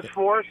 Yeah. That was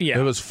forced? Yeah.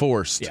 It was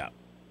forced. Yeah.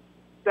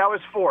 That was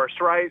forced,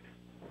 right?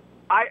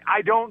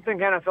 I don't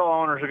think NFL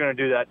owners are going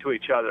to do that to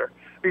each other.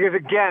 Because,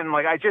 again,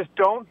 like, I just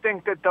don't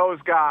think that those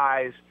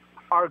guys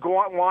are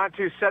want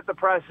to set the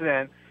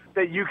precedent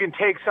that you can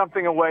take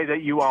something away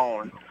that you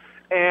own.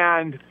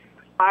 And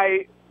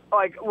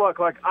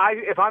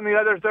if I'm the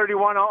other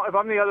 31, if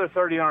I'm the other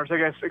 30 owners, I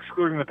guess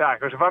excluding the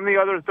Packers, if I'm the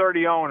other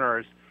 30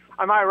 owners,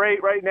 I'm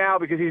irate right now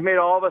because he's made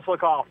all of us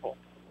look awful.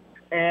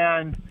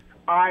 And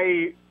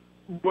I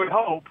would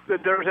hope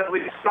that there's at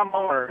least some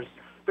owners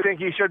that think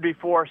he should be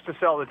forced to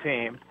sell the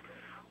team.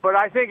 But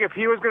I think if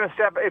he was going to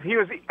step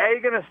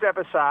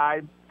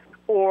aside,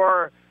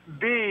 or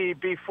B,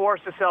 be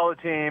forced to sell the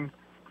team,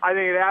 I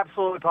think it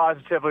absolutely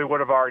positively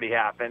would have already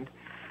happened.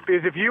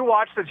 Because if you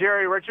watch the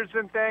Jerry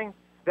Richardson thing,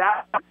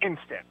 that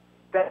instant,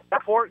 that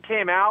report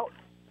came out.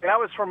 That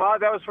was from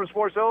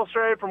Sports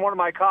Illustrated, from one of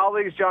my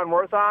colleagues, John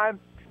Wertheim.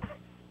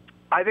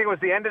 I think it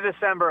was the end of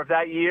December of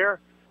that year.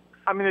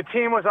 I mean, the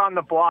team was on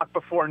the block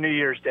before New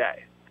Year's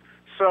Day.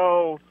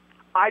 So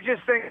I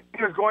just think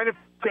he was going to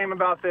shame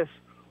about this,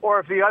 or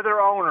if the other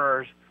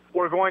owners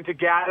were going to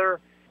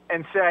gather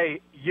and say,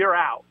 you're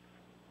out,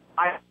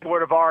 I think it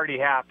would have already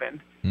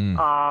happened.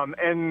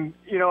 And,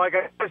 you know, like,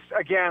 I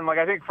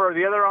think for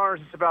the other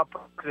owners, it's about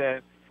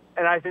precedent.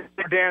 And I think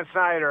for Dan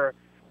Snyder,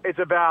 it's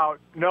about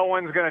no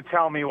one's going to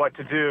tell me what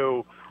to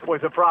do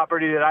with a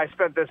property that I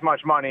spent this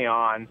much money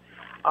on.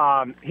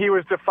 He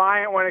was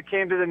defiant when it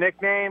came to the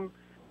nickname,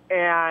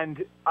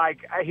 and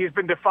he's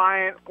been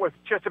defiant with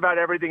just about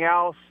everything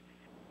else.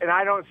 And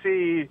I don't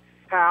see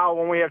how,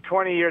 when we have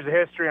 20 years of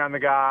history on the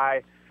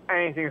guy,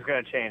 anything's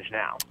going to change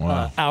now.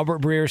 Wow. Albert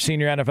Breer,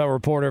 senior NFL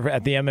reporter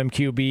at the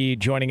MMQB,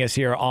 joining us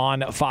here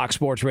on Fox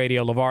Sports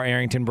Radio. LeVar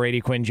Arrington,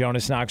 Brady Quinn,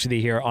 Jonas Knox with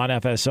you here on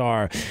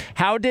FSR.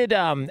 How did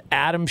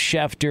Adam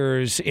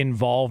Schefter's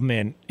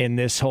involvement in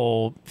this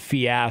whole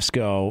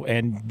fiasco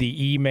and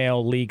the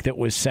email leak that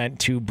was sent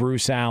to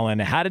Bruce Allen,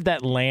 how did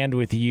that land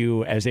with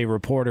you as a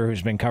reporter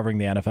who's been covering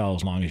the NFL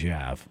as long as you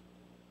have?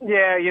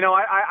 Yeah, you know,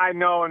 I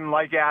know and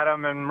like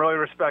Adam and really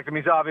respect him.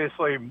 He's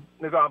obviously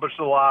accomplished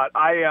a lot.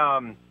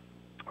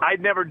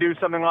 I'd never do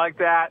something like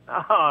that.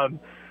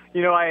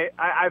 You know,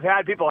 I've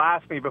had people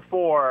ask me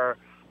before,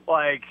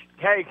 like,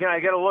 hey, can I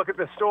get a look at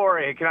the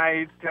story? Can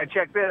I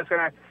check this?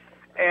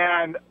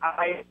 And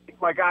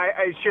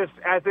it's just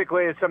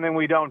ethically, it's something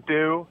we don't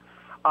do.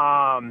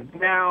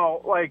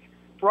 Now, like,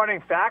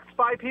 running facts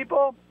by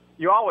people,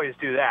 you always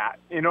do that.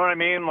 You know what I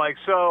mean? Like,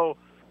 so,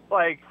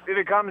 like, if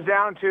it comes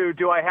down to,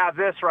 do I have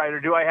this right or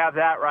do I have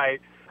that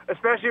right?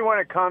 Especially when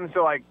it comes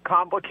to, like,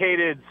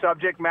 complicated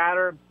subject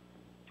matter,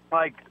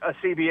 like a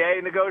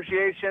CBA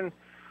negotiation,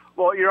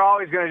 well, you're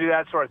always going to do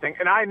that sort of thing.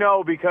 And I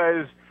know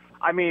because,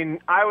 I mean,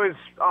 I was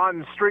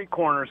on street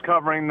corners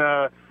covering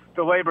the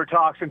labor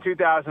talks in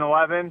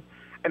 2011,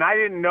 and I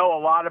didn't know a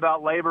lot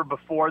about labor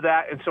before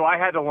that, and so I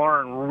had to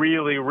learn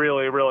really,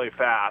 really, really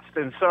fast.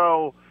 And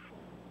so,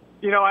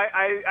 you know,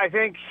 I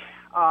think,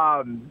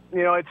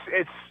 you know,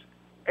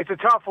 it's a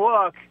tough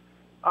look,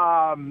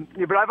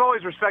 but I've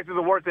always respected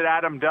the work that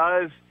Adam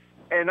does,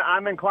 and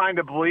I'm inclined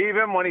to believe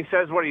him when he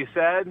says what he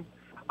said.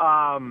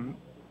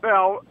 You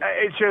know,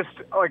 it's just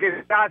like,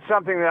 it's not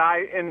something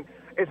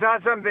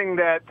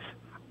that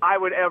I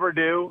would ever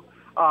do.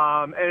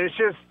 And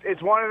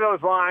it's one of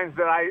those lines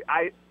that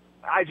I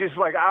just,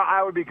 like,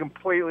 I would be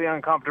completely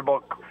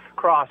uncomfortable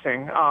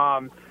crossing.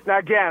 Now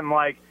again,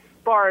 like,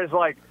 as far as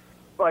like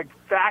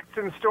facts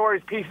and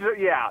stories, pieces of,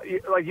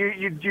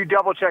 you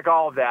double check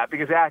all of that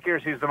because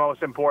accuracy is the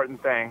most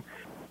important thing.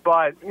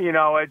 But, you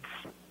know, it's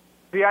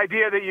the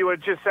idea that you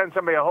would just send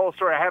somebody a whole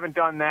story. I haven't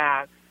done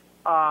that.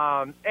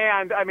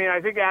 And I mean,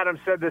 I think Adam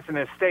said this in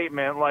his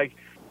statement, like,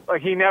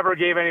 like he never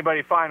gave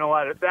anybody final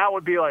edit. That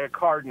would be like a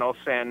cardinal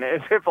sin.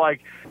 As if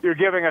like you're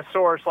giving a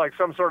source like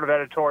some sort of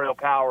editorial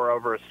power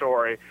over a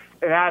story.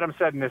 And Adam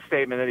said in his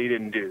statement that he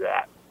didn't do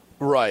that.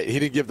 Right. He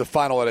didn't give the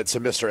final edit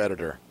to Mr.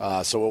 Editor.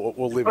 So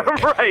we'll leave it.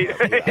 Right.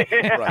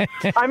 Yeah, right.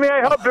 I mean,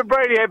 I hope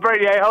Brady.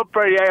 I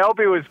hope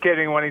he was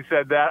kidding when he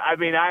said that. I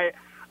mean, I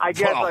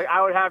guess like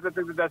I would have to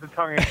think that that's a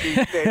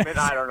tongue-in-cheek statement.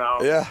 I don't know.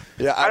 Yeah.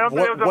 I don't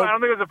think it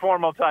was a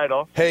formal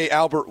title. Hey,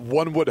 Albert,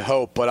 one would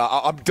hope, but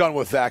I'm done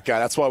with that guy.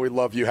 That's why we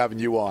love you having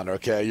you on.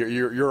 Okay,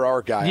 you're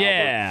our guy.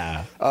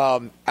 Yeah.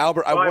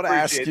 Albert, I want to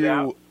ask appreciate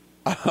you.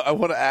 I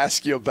want to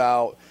ask you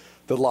about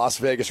the Las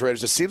Vegas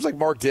Raiders. It seems like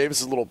Mark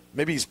Davis is a little.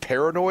 Maybe he's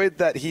paranoid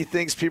that he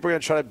thinks people are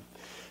going to try to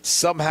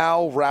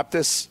somehow wrap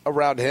this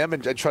around him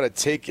and try to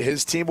take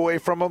his team away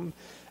from him.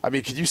 I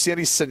mean, could you see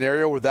any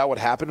scenario where that would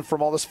happen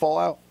from all this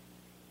fallout?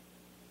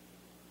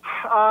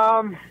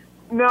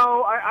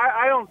 No,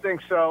 I don't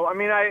think so. I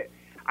mean, I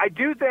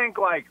do think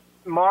like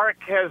Mark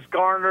has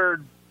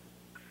garnered.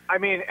 I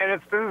mean,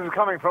 and this is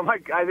coming from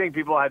like I think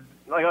people had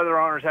like other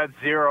owners had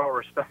zero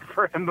respect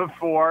for him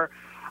before.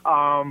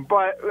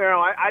 But you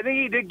know, I think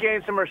he did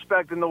gain some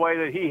respect in the way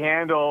that he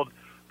handled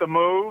the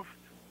move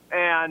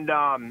and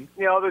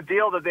you know the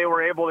deal that they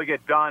were able to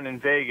get done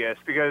in Vegas.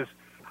 Because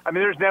I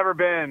mean, there's never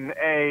been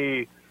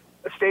a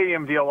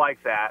stadium deal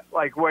like that,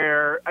 like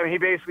where I mean he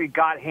basically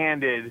got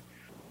handed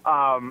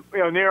you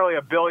know nearly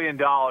 $1 billion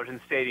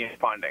in stadium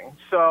funding.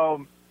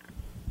 So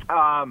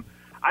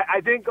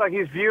I think like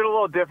he's viewed a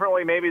little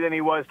differently maybe than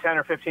he was 10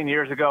 or 15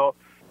 years ago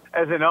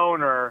as an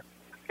owner.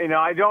 You know,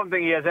 I don't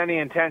think he has any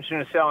intention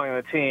of selling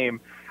the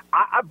team.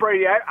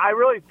 Brady, I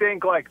really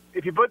think, like,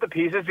 if you put the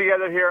pieces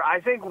together here,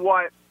 I think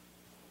what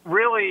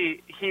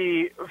really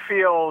he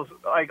feels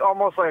like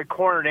almost like a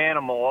cornered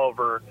animal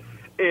over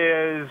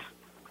is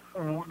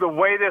the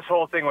way this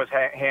whole thing was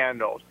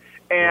handled.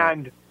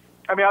 And,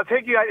 I mean,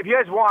 if you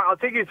guys want, I'll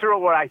take you through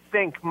what I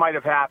think might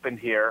have happened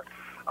here.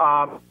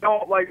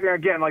 Don't like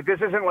again, like this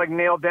isn't like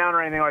nailed down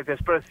or anything like this,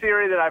 but a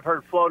theory that I've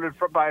heard floated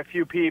by a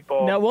few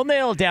people. No, we'll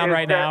nail it down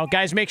right now,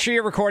 guys. Make sure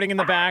you're recording in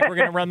the back. We're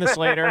gonna run this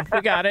later. We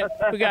got it.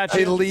 We got you.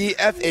 Hey Lee,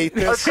 F8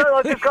 this.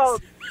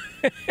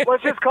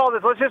 Let's just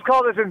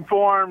call this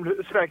informed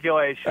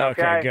speculation.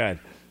 Okay, good.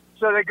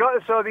 So the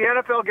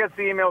NFL gets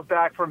the emails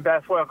back from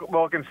Beth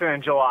Wilkinson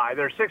in July.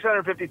 There's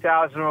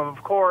 650,000 of them.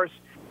 Of course,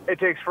 it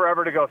takes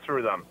forever to go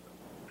through them.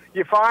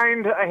 You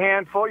find a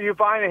handful,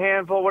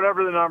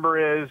 whatever the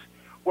number is,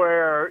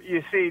 where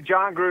you see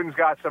John Gruden's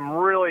got some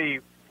really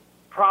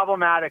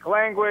problematic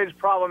language,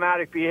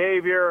 problematic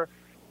behavior,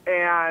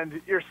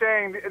 and you're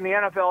saying in the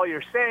NFL,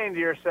 you're saying to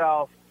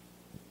yourself,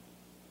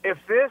 if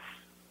this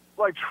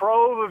like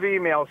trove of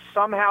emails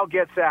somehow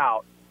gets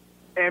out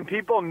and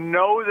people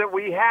know that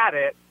we had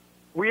it,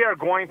 we are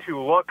going to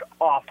look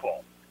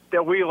awful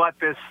that we let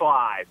this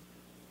slide.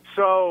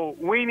 So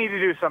we need to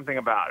do something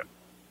about it.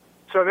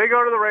 So they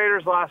go to the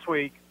Raiders last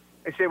week.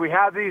 They say, we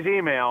have these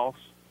emails,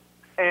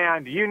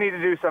 and you need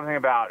to do something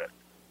about it.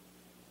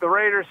 The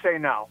Raiders say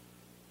no.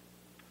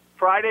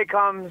 Friday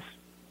comes,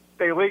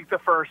 they leak the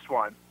first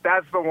one.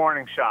 That's the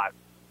warning shot.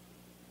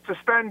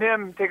 Suspend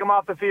him, take him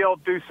off the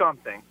field, do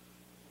something.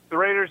 The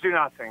Raiders do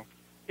nothing.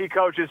 He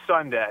coaches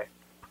Sunday.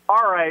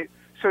 All right,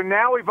 so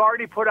now we've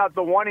already put out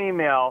the one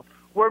email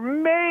where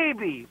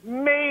maybe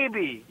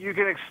you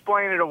can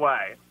explain it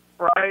away,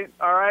 right?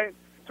 All right?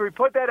 So we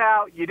put that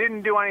out. You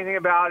didn't do anything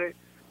about it.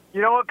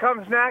 You know what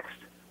comes next?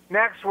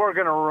 Next, we're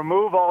going to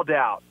remove all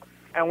doubt,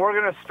 and we're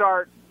going to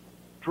start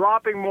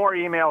dropping more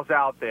emails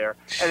out there.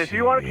 And if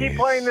you want to keep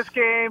playing this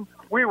game,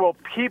 we will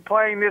keep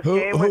playing this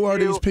game with you. Who are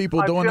these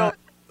people doing that?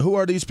 Who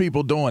are these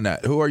people doing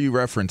that? Who are you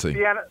referencing?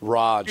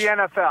 Raj. The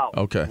NFL.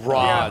 Okay.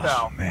 Raj.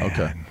 Oh, man.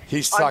 Okay.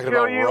 He's talking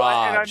about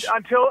Raj.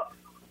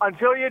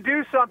 Until you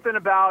do something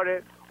about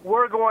it,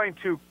 we're going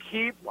to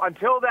keep,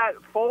 until that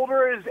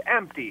folder is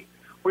empty,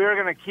 we are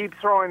going to keep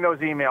throwing those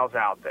emails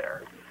out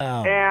there.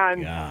 Oh,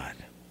 and God.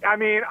 I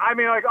mean,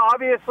 like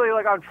obviously,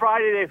 like on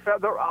Friday,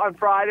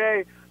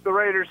 the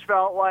Raiders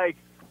felt like,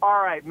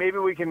 all right, maybe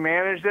we can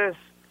manage this.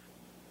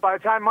 By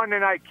the time Monday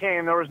night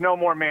came, there was no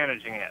more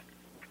managing it,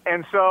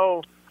 and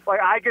so like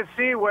I could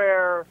see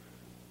where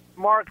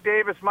Mark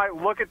Davis might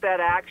look at that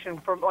action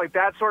from like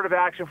that sort of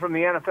action from the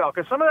NFL,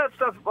 because some of that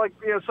stuff, like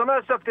some of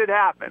that stuff did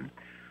happen,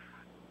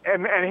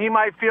 and he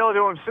might feel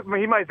to him,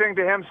 he might think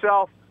to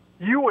himself,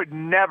 you would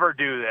never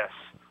do this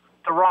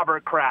to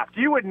Robert Kraft.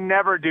 You would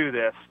never do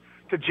this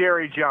to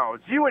Jerry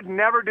Jones. You would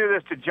never do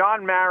this to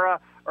John Mara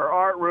or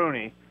Art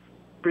Rooney,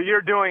 but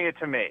you're doing it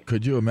to me.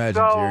 Could you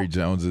imagine Jerry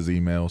Jones's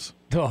emails?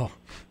 Oh.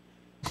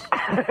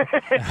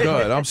 Go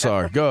ahead. I'm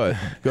sorry. Go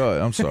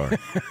ahead. I'm sorry.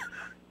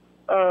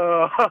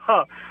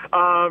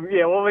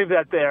 Yeah, we'll leave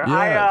that there.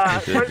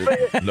 Yeah.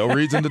 No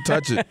reason to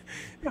touch it.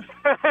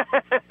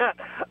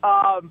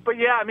 But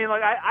yeah, I mean,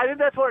 like I think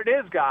that's what it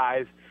is,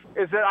 guys.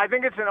 Is that I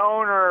think it's an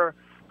owner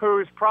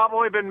who's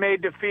probably been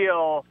made to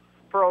feel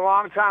for a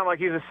long time like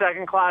he's a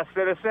second-class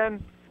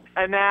citizen,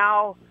 and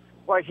now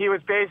like he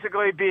was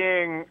basically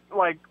being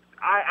like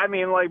I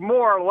mean like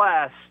more or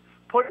less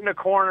put in a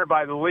corner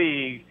by the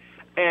league,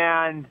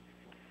 and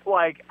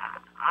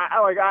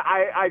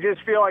I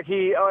just feel like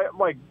he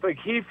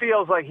he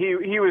feels like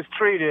he was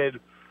treated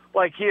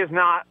like he is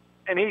not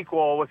an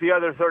equal with the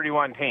other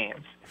 31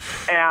 teams,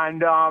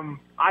 and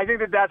I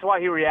think that's why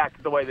he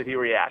reacted the way that he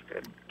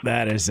reacted.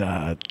 That is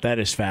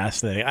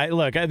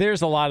fascinating.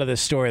 There's a lot of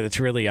this story that's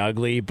really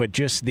ugly, but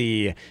just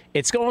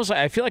it's almost like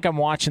I feel like I'm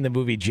watching the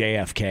movie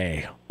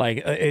JFK.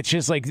 Like, it's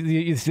just like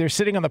they're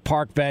sitting on the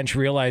park bench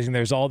realizing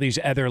there's all these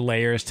other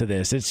layers to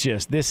this. It's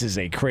just, this is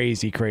a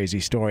crazy, crazy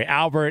story.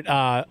 Albert,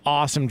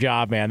 awesome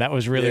job, man. That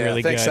was really,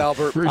 really thanks, good.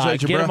 Albert.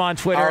 Appreciate you, get bro. him on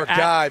Twitter. Our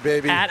guy,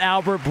 baby. At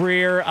Albert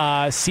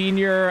Breer,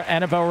 senior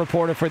NFL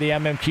reporter for the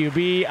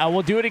MMQB.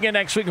 We'll do it again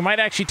next week. We might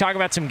actually talk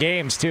about some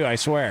games, too, I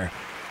swear.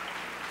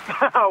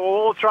 Well,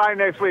 we'll try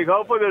next week.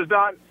 Hopefully there's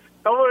not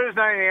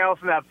anything else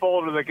in that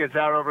folder that gets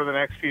out over the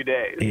next few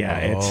days. Yeah,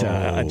 it's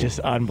just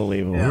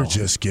unbelievable. We're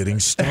just getting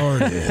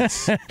started.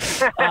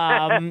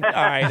 All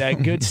right,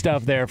 good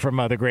stuff there from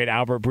the great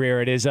Albert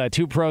Breer. It is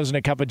Two Pros and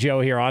a Cup of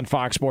Joe here on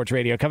Fox Sports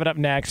Radio. Coming up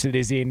next, it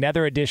is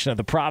another edition of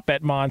the Prop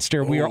Bet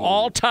Monster. We are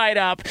all tied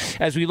up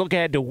as we look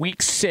ahead to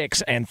Week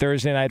 6 and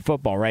Thursday Night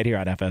Football right here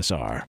on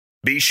FSR.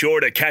 Be sure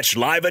to catch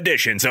live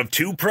editions of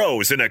Two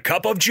Pros and a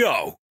Cup of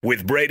Joe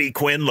with Brady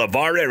Quinn,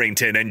 LeVar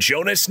Arrington, and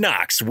Jonas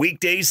Knox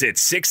weekdays at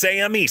 6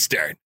 a.m.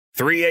 Eastern,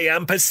 3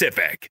 a.m.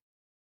 Pacific.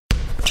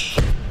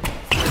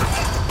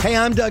 Hey,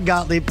 I'm Doug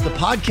Gottlieb. The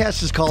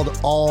podcast is called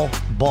All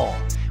Ball.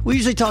 We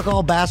usually talk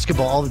all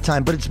basketball all the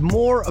time, but it's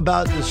more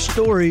about the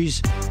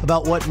stories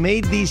about what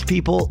made these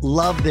people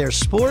love their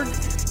sport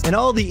and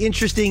all the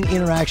interesting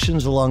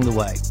interactions along the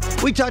way.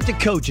 We talk to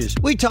coaches.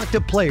 We talk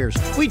to players.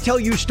 We tell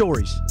you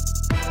stories.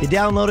 You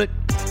download it,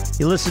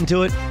 you listen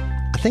to it,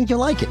 I think you'll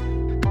like it.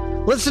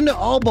 Listen to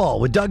All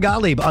Ball with Doug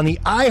Gottlieb on the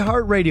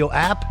iHeartRadio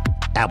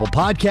app, Apple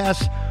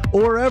Podcasts,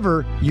 or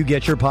wherever you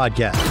get your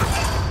podcasts.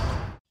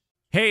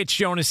 Hey, it's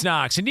Jonas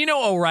Knox, and you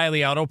know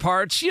O'Reilly Auto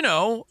Parts. You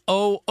know,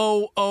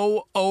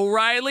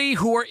 O'Reilly,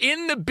 who are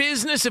in the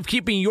business of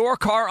keeping your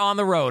car on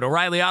the road.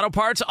 O'Reilly Auto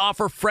Parts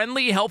offer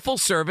friendly, helpful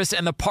service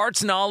and the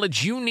parts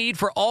knowledge you need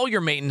for all your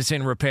maintenance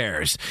and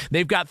repairs.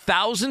 They've got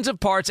thousands of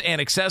parts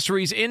and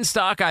accessories in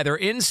stock, either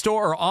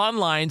in-store or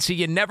online, so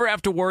you never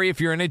have to worry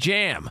if you're in a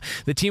jam.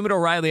 The team at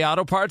O'Reilly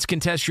Auto Parts can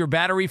test your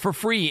battery for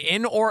free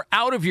in or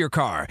out of your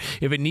car.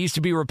 If it needs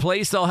to be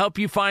replaced, they'll help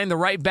you find the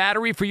right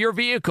battery for your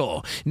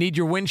vehicle. Need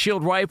your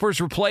windshield wipers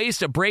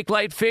replaced, a brake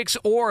light fix,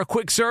 or a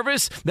quick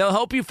service? They'll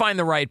help you find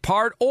the right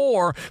part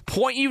or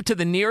point you to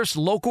the nearest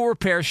local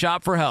repair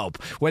shop for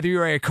help. Whether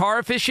you're a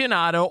car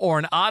aficionado or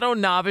an auto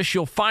novice,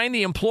 you'll find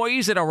the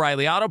employees at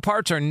O'Reilly Auto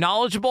Parts are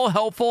knowledgeable,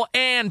 helpful,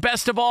 and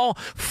best of all,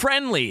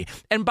 friendly.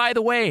 And by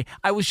the way,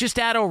 I was just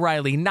at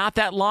O'Reilly not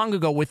that long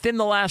ago, within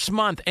the last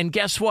month, and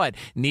guess what?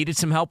 Needed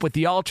some help with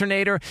the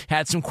alternator,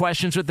 had some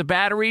questions with the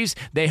batteries.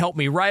 They helped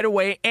me right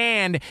away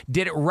and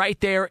did it right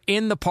there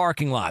in the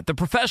parking lot. The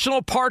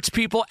professional parts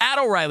people at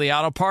O'Reilly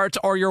Auto Parts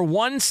are your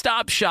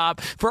one-stop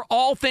shop for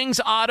all things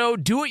auto,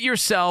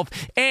 do-it-yourself,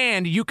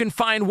 and you can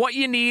find what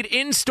you need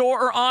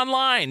in-store or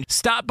online.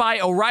 Stop by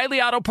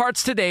O'Reilly Auto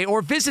Parts today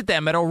or visit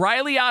them at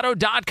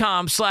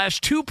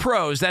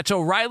O'ReillyAuto.com/2pros. That's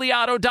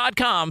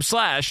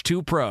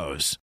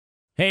O'ReillyAuto.com/2pros.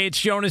 Hey,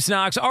 it's Jonas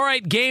Knox. All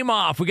right, game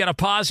off. We got to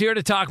pause here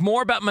to talk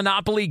more about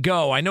Monopoly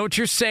Go. I know what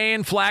you're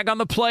saying, flag on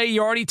the play.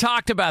 You already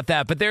talked about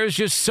that, but there's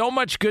just so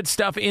much good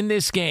stuff in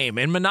this game.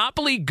 In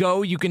Monopoly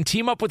Go, you can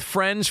team up with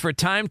friends for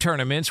time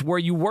tournaments where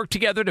you work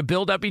together to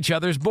build up each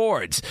other's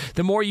boards.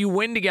 The more you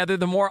win together,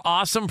 the more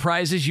awesome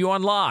prizes you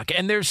unlock.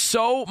 And there's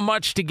so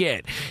much to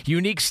get.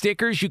 Unique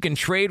stickers you can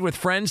trade with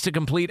friends to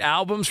complete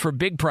albums for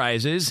big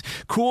prizes.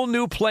 Cool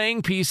new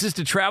playing pieces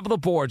to travel the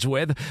boards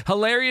with.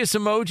 Hilarious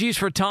emojis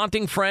for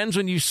taunting friends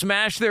when you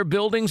smash their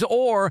buildings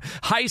or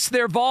heist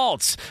their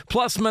vaults.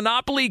 Plus,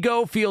 Monopoly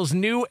Go feels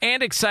new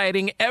and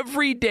exciting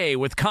every day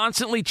with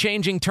constantly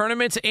changing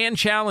tournaments and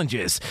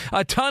challenges.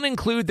 A ton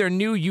include their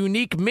new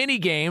unique mini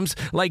games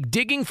like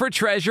digging for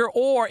treasure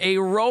or a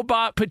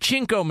robot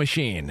pachinko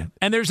machine.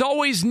 And there's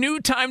always new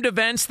timed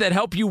events that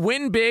help you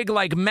win big,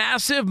 like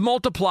massive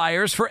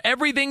multipliers for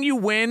everything you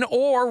win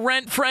or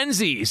rent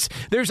frenzies.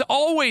 There's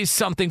always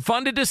something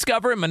fun to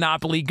discover in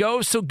Monopoly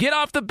Go, so get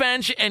off the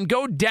bench and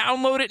go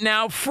download it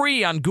now free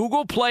on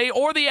Google Play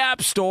or the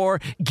App Store.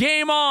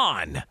 Game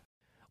on!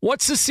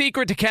 What's the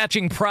secret to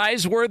catching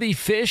prize-worthy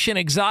fish in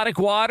exotic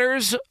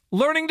waters?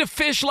 Learning to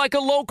fish like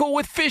a local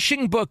with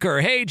Fishing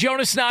Booker. Hey,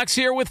 Jonas Knox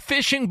here with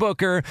Fishing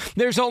Booker.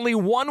 There's only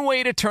one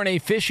way to turn a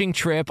fishing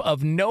trip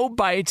of no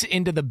bites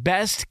into the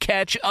best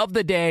catch of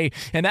the day,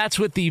 and that's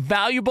with the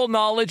valuable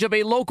knowledge of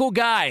a local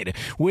guide.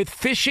 With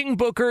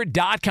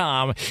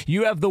FishingBooker.com,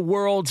 you have the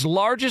world's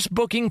largest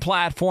booking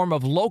platform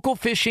of local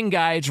fishing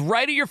guides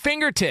right at your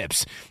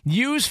fingertips.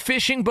 Use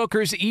Fishing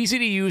Booker's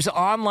easy-to-use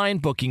online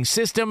booking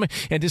system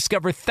and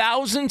discover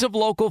thousands of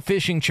local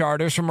fishing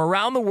charters from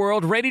around the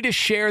world ready to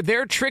share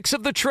their tricks tricks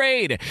of the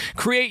trade.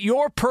 Create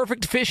your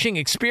perfect fishing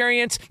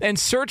experience and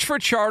search for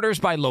charters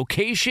by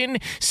location,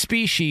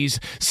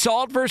 species,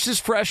 salt versus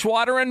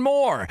freshwater, and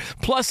more.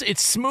 Plus,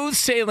 it's smooth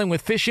sailing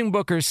with Fishing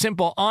Booker's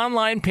simple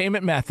online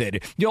payment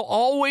method. You'll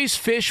always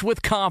fish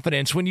with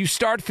confidence when you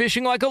start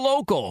fishing like a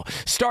local.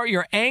 Start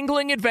your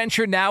angling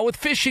adventure now with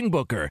Fishing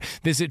Booker.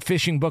 Visit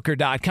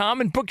fishingbooker.com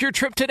and book your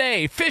trip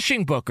today.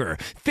 Fishing Booker.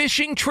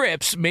 Fishing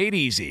trips made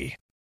easy.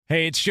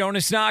 Hey, it's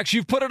Jonas Knox.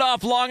 You've put it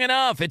off long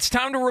enough. It's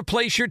time to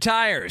replace your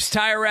tires.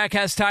 Tire Rack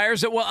has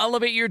tires that will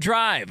elevate your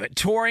drive.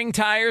 Touring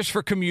tires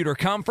for commuter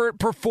comfort,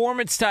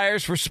 performance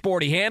tires for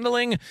sporty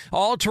handling,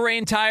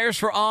 all-terrain tires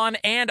for on-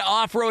 and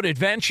off-road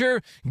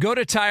adventure. Go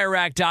to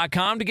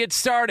TireRack.com to get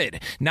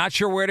started. Not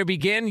sure where to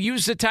begin?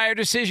 Use the Tire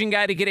Decision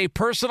Guide to get a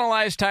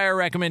personalized tire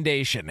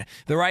recommendation.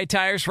 The right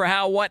tires for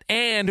how, what,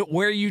 and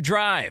where you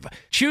drive.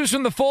 Choose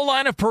from the full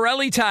line of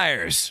Pirelli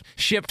tires.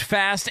 Shipped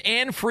fast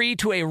and free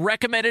to a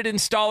recommended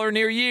installer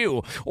near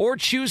you, or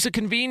choose the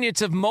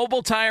convenience of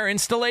mobile tire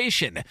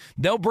installation.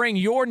 They'll bring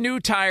your new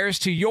tires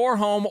to your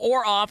home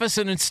or office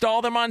and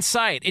install them on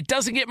site. It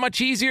doesn't get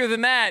much easier than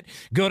that.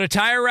 Go to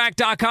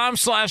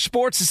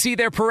TireRack.com/sports to see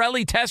their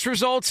Pirelli test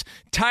results,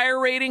 tire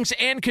ratings,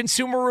 and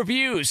consumer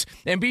reviews.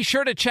 And be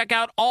sure to check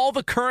out all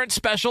the current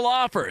special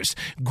offers.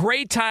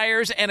 Great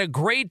tires and a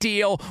great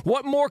deal.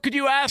 What more could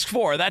you ask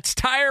for? That's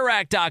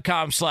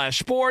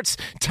TireRack.com/sports.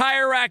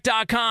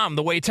 TireRack.com,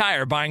 the way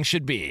tire buying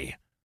should be.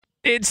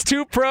 It's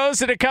Two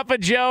Pros and a Cup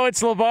of Joe.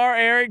 It's LeVar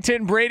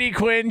Arrington, Brady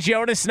Quinn,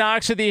 Jonas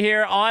Knox with you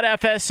here on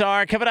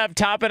FSR. Coming up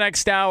top of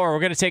next hour,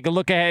 we're going to take a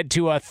look ahead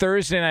to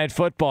Thursday Night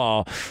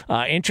Football.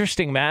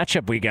 Interesting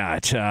matchup we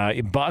got.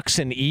 Bucks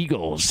and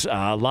Eagles.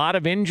 A lot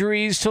of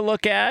injuries to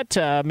look at.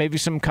 Maybe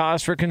some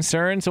cause for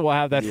concern, so we'll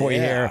have that for you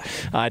here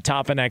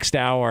top of next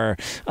hour.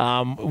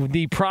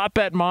 The prop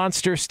bet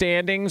monster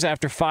standings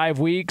after 5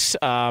 weeks.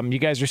 You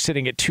guys are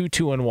sitting at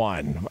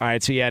 2-2-1. All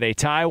right, so you had a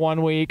tie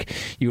 1 week.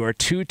 You are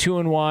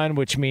 2-2-1.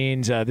 Which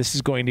means this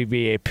is going to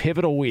be a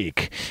pivotal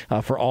week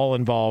for all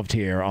involved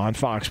here on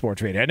Fox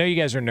Sports Radio. I know you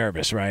guys are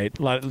nervous, right?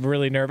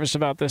 Really nervous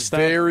about this stuff?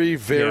 Very,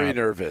 very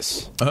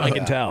nervous. I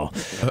can tell.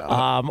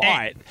 All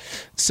right.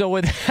 So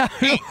without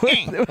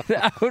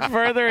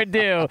further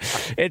ado,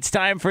 it's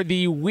time for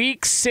the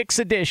Week 6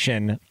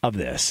 edition of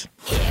this.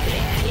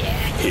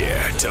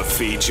 Here to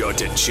feed your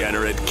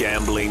degenerate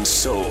gambling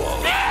soul.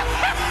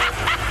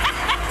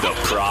 The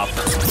Prop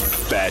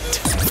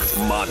Bet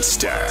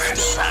Monster.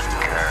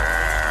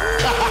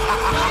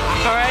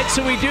 All right,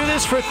 so we do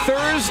this for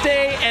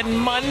Thursday and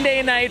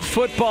Monday Night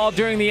Football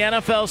during the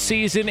NFL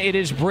season. It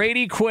is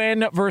Brady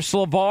Quinn versus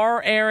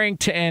LeVar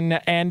Arrington,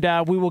 and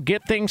we will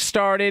get things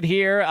started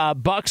here.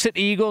 Bucks at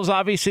Eagles,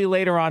 obviously,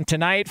 later on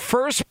tonight.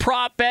 First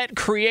prop bet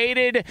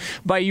created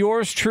by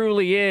yours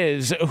truly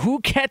is, who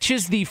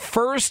catches the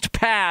first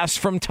pass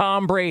from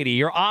Tom Brady?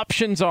 Your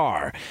options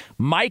are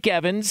Mike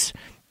Evans,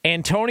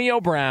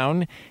 Antonio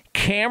Brown,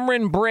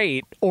 Cameron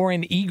Brate, or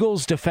an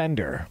Eagles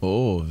defender.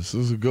 Oh, this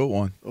is a good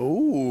one.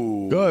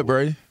 Ooh. Go ahead,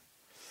 Brady.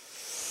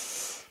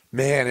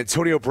 Man,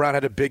 Antonio Brown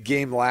had a big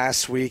game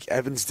last week.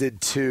 Evans did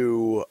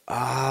too.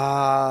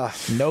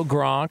 No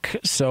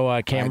Gronk,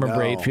 so Cameron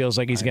Brate feels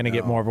like he's going to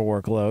get more of a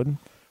workload.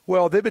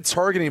 Well, they've been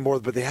targeting more,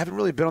 but they haven't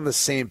really been on the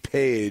same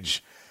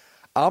page.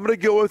 I'm going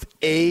to go with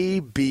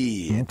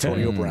AB,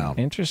 Antonio Brown.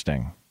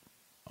 Interesting.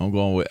 I'm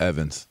going with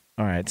Evans.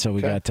 All right, so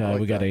we got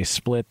a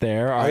split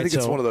there. All I right, think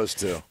it's one of those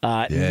two.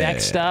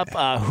 Next up,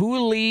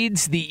 who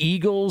leads the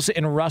Eagles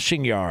in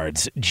rushing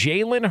yards?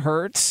 Jalen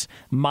Hurts,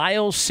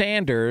 Miles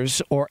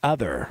Sanders, or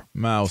other?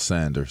 Miles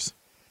Sanders.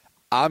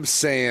 I'm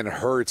saying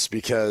Hurts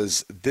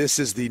because this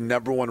is the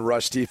number one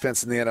rush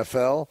defense in the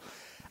NFL.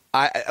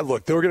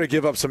 Look, they're going to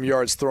give up some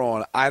yards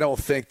throwing. I don't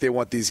think they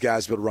want these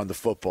guys to be able to run the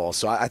football.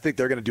 So I think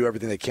they're going to do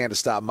everything they can to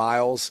stop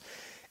Miles.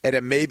 And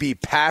it may be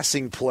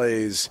passing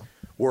plays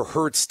where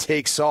Hurts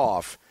takes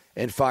off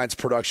and finds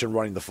production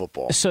running the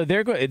football. So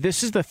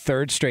this is the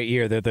third straight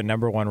year they're the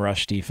number one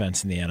rush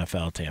defense in the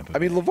NFL, Tampa Bay. I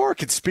mean, LeVar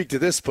could speak to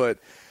this, but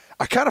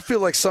I kind of feel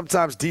like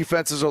sometimes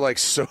defenses are like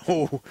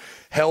so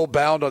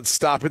hell-bound on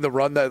stopping the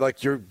run that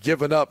like you're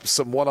giving up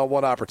some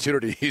one-on-one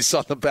opportunities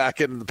on the back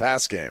end of the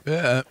pass game.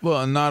 Yeah,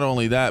 well, not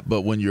only that,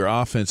 but when your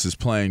offense is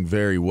playing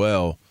very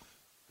well,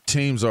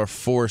 teams are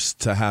forced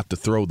to have to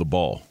throw the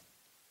ball.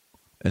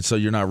 And so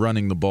you're not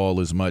running the ball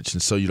as much,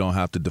 and so you don't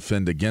have to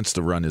defend against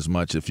the run as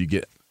much if you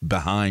get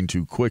behind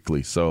too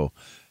quickly. So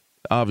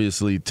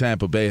obviously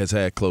Tampa Bay has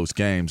had close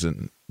games,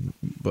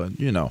 but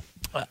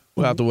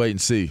we'll have to wait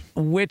and see.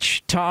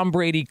 Which Tom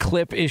Brady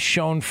clip is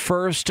shown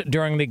first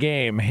during the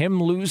game?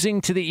 Him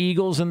losing to the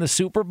Eagles in the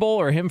Super Bowl,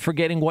 or him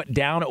forgetting what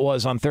down it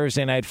was on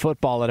Thursday Night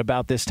Football at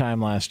about this time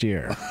last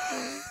year?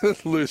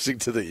 Losing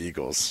to the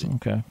Eagles.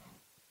 Okay.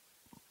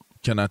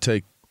 Can I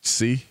take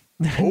C?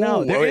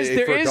 No, there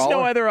is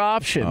no other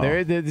option.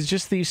 Oh. There's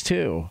just these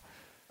two.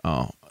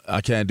 Oh,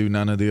 I can't do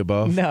none of the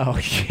above? No,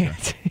 you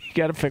can't. You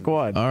got to pick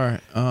one. All right.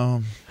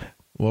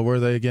 What were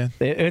they again?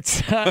 It's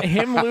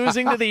him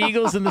losing to the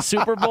Eagles in the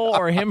Super Bowl,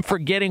 or him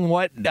forgetting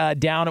what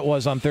down it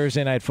was on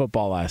Thursday Night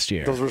Football last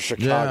year. Those were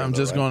Chicago. Yeah, I'm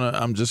just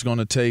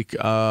gonna take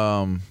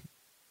him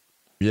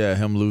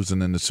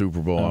losing in the Super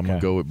Bowl. Okay. I'm gonna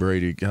go with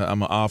Brady. I'm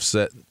gonna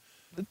offset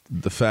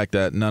the fact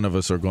that none of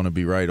us are going to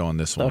be right on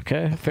this one.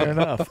 Okay, fair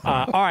enough.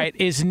 All right,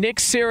 is Nick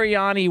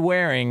Sirianni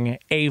wearing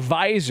a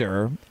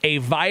visor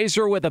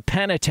with a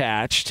pen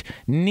attached,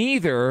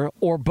 neither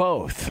or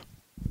both?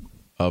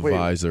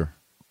 Visor.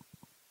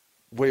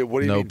 Wait, what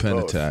do you mean? No pen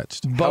both?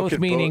 attached. Both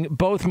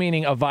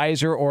meaning a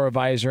visor or a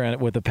visor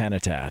with a pen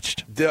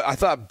attached. I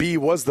thought B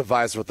was the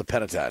visor with the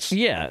pen attached.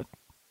 Yeah,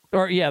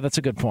 that's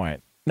a good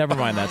point. Never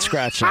mind that.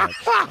 Scratch that.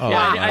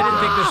 I didn't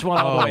think this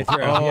one all the way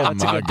through.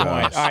 That's a good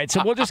point. All right,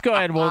 so we'll just go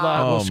ahead and we'll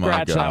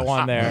scratch that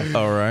one there.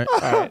 All right.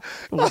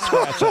 We'll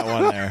scratch that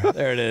one there.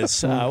 There it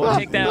is. We'll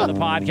take that on the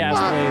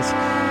podcast,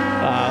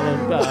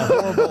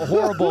 please.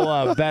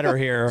 Horrible better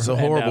here. It's a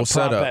horrible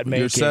setup.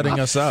 You're setting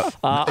us up.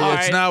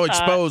 It's now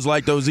exposed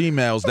like those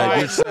emails that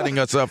you're setting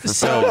us up for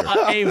failure.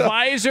 A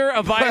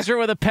visor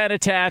with a pen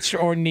attached,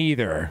 or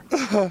neither?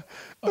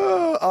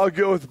 I'll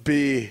go with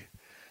B.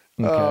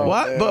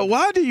 Okay.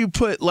 Why do you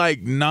put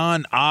like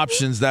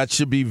non-options that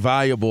should be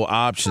viable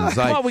options?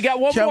 Like, come on, we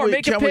got one more.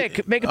 Make a pick.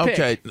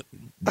 Okay,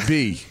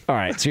 B. All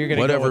right, so you're going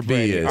to whatever go with B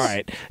Brady. is. All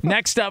right.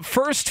 Next up,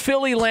 first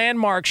Philly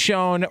landmark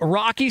shown: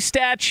 Rocky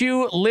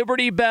statue,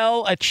 Liberty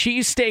Bell, a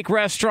cheesesteak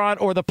restaurant,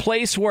 or the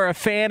place where a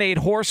fan ate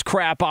horse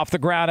crap off the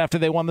ground after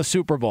they won the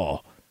Super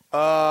Bowl.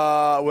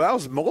 Well, that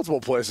was multiple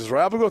places,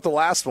 right? I'm gonna go with the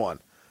last one.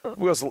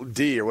 We'll go with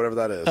D or whatever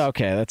that is.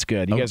 Okay, that's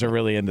good. You guys are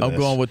really into this. I'm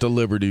going with the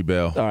Liberty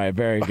Bell. All right,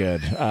 very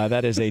good.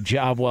 That is a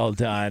job well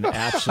done.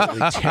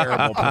 Absolutely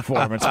terrible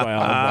performance by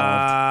all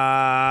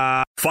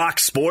involved.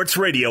 Fox Sports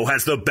Radio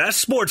has the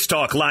best sports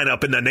talk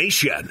lineup in the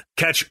nation.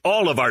 Catch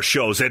all of our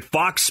shows at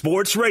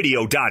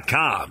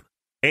foxsportsradio.com.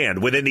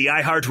 And within the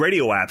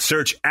iHeartRadio app,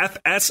 search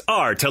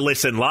FSR to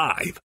listen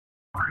live.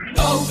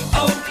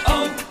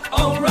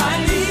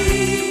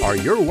 O'Reilly. Are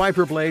your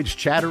wiper blades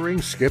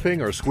chattering,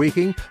 skipping, or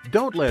squeaking?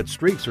 Don't let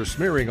streaks or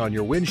smearing on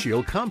your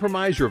windshield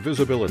compromise your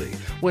visibility.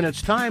 When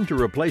it's time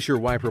to replace your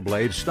wiper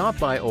blades, stop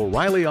by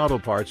O'Reilly Auto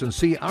Parts and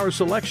see our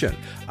selection.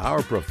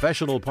 Our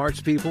professional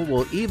parts people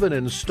will even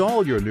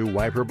install your new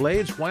wiper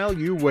blades while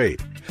you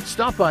wait.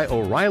 Stop by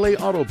O'Reilly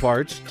Auto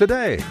Parts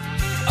today.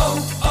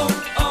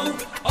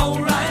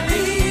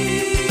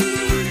 O'Reilly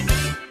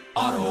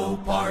Auto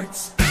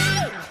Parts.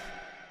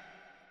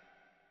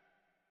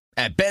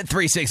 At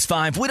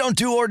Bet365, we don't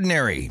do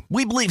ordinary.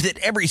 We believe that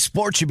every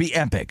sport should be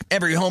epic.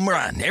 Every home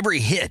run, every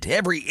hit,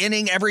 every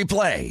inning, every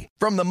play.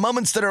 From the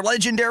moments that are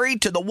legendary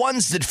to the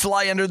ones that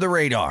fly under the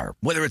radar.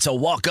 Whether it's a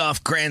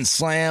walk-off grand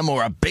slam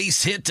or a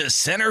base hit to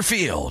center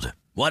field.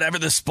 Whatever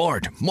the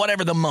sport,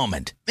 whatever the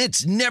moment.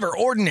 It's never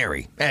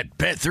ordinary at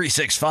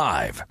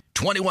Bet365.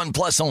 21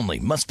 plus only.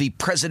 Must be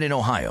present in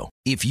Ohio.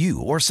 If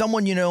you or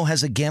someone you know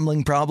has a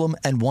gambling problem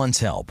and wants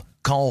help,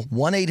 call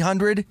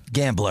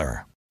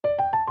 1-800-GAMBLER.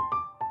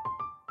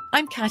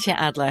 I'm Katya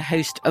Adler,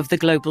 host of The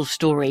Global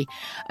Story.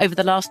 Over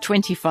the last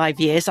 25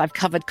 years, I've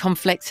covered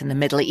conflicts in the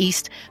Middle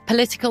East,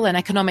 political and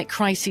economic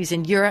crises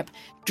in Europe,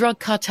 drug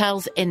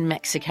cartels in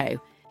Mexico.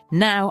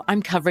 Now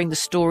I'm covering the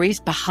stories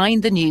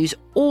behind the news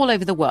all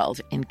over the world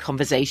in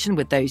conversation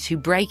with those who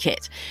break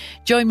it.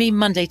 Join me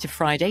Monday to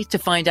Friday to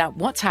find out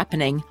what's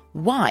happening,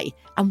 why,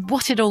 and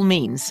what it all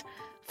means.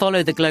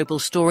 Follow The Global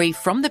Story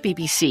from the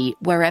BBC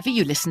wherever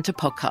you listen to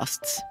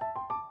podcasts.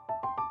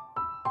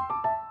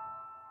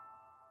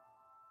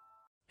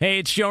 Hey,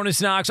 it's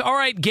Jonas Knox. All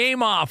right,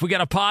 game off. We got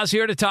to pause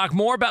here to talk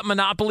more about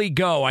Monopoly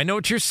Go. I know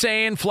what you're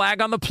saying,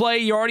 flag on the play.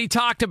 You already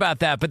talked about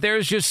that, but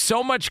there's just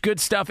so much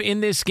good stuff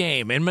in this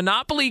game. In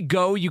Monopoly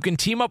Go, you can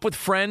team up with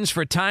friends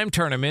for time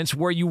tournaments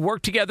where you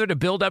work together to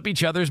build up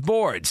each other's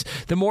boards.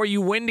 The more you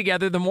win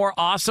together, the more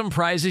awesome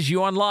prizes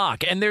you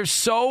unlock. And there's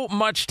so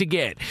much to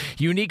get.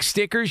 Unique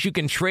stickers you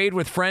can trade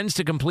with friends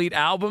to complete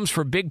albums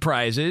for big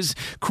prizes.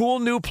 Cool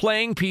new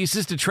playing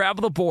pieces to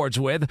travel the boards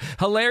with.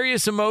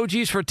 Hilarious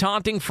emojis for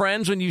taunting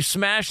friends when you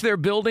smash their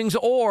buildings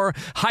or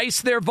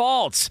heist their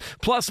vaults.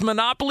 Plus,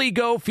 Monopoly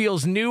Go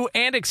feels new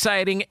and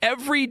exciting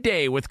every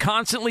day with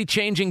constantly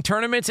changing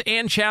tournaments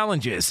and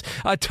challenges.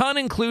 A ton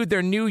include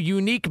their new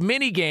unique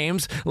mini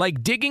games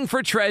like digging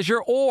for treasure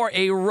or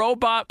a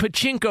robot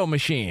pachinko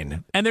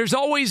machine. And there's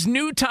always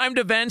new timed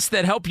events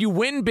that help you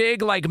win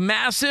big, like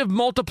massive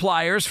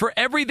multipliers for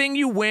everything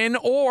you win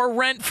or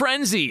rent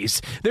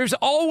frenzies. There's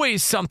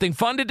always something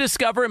fun to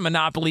discover in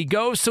Monopoly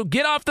Go, so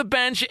get off the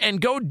bench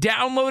and go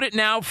download it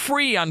now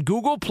free on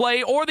Google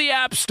Play or the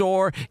App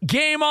Store.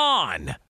 Game on!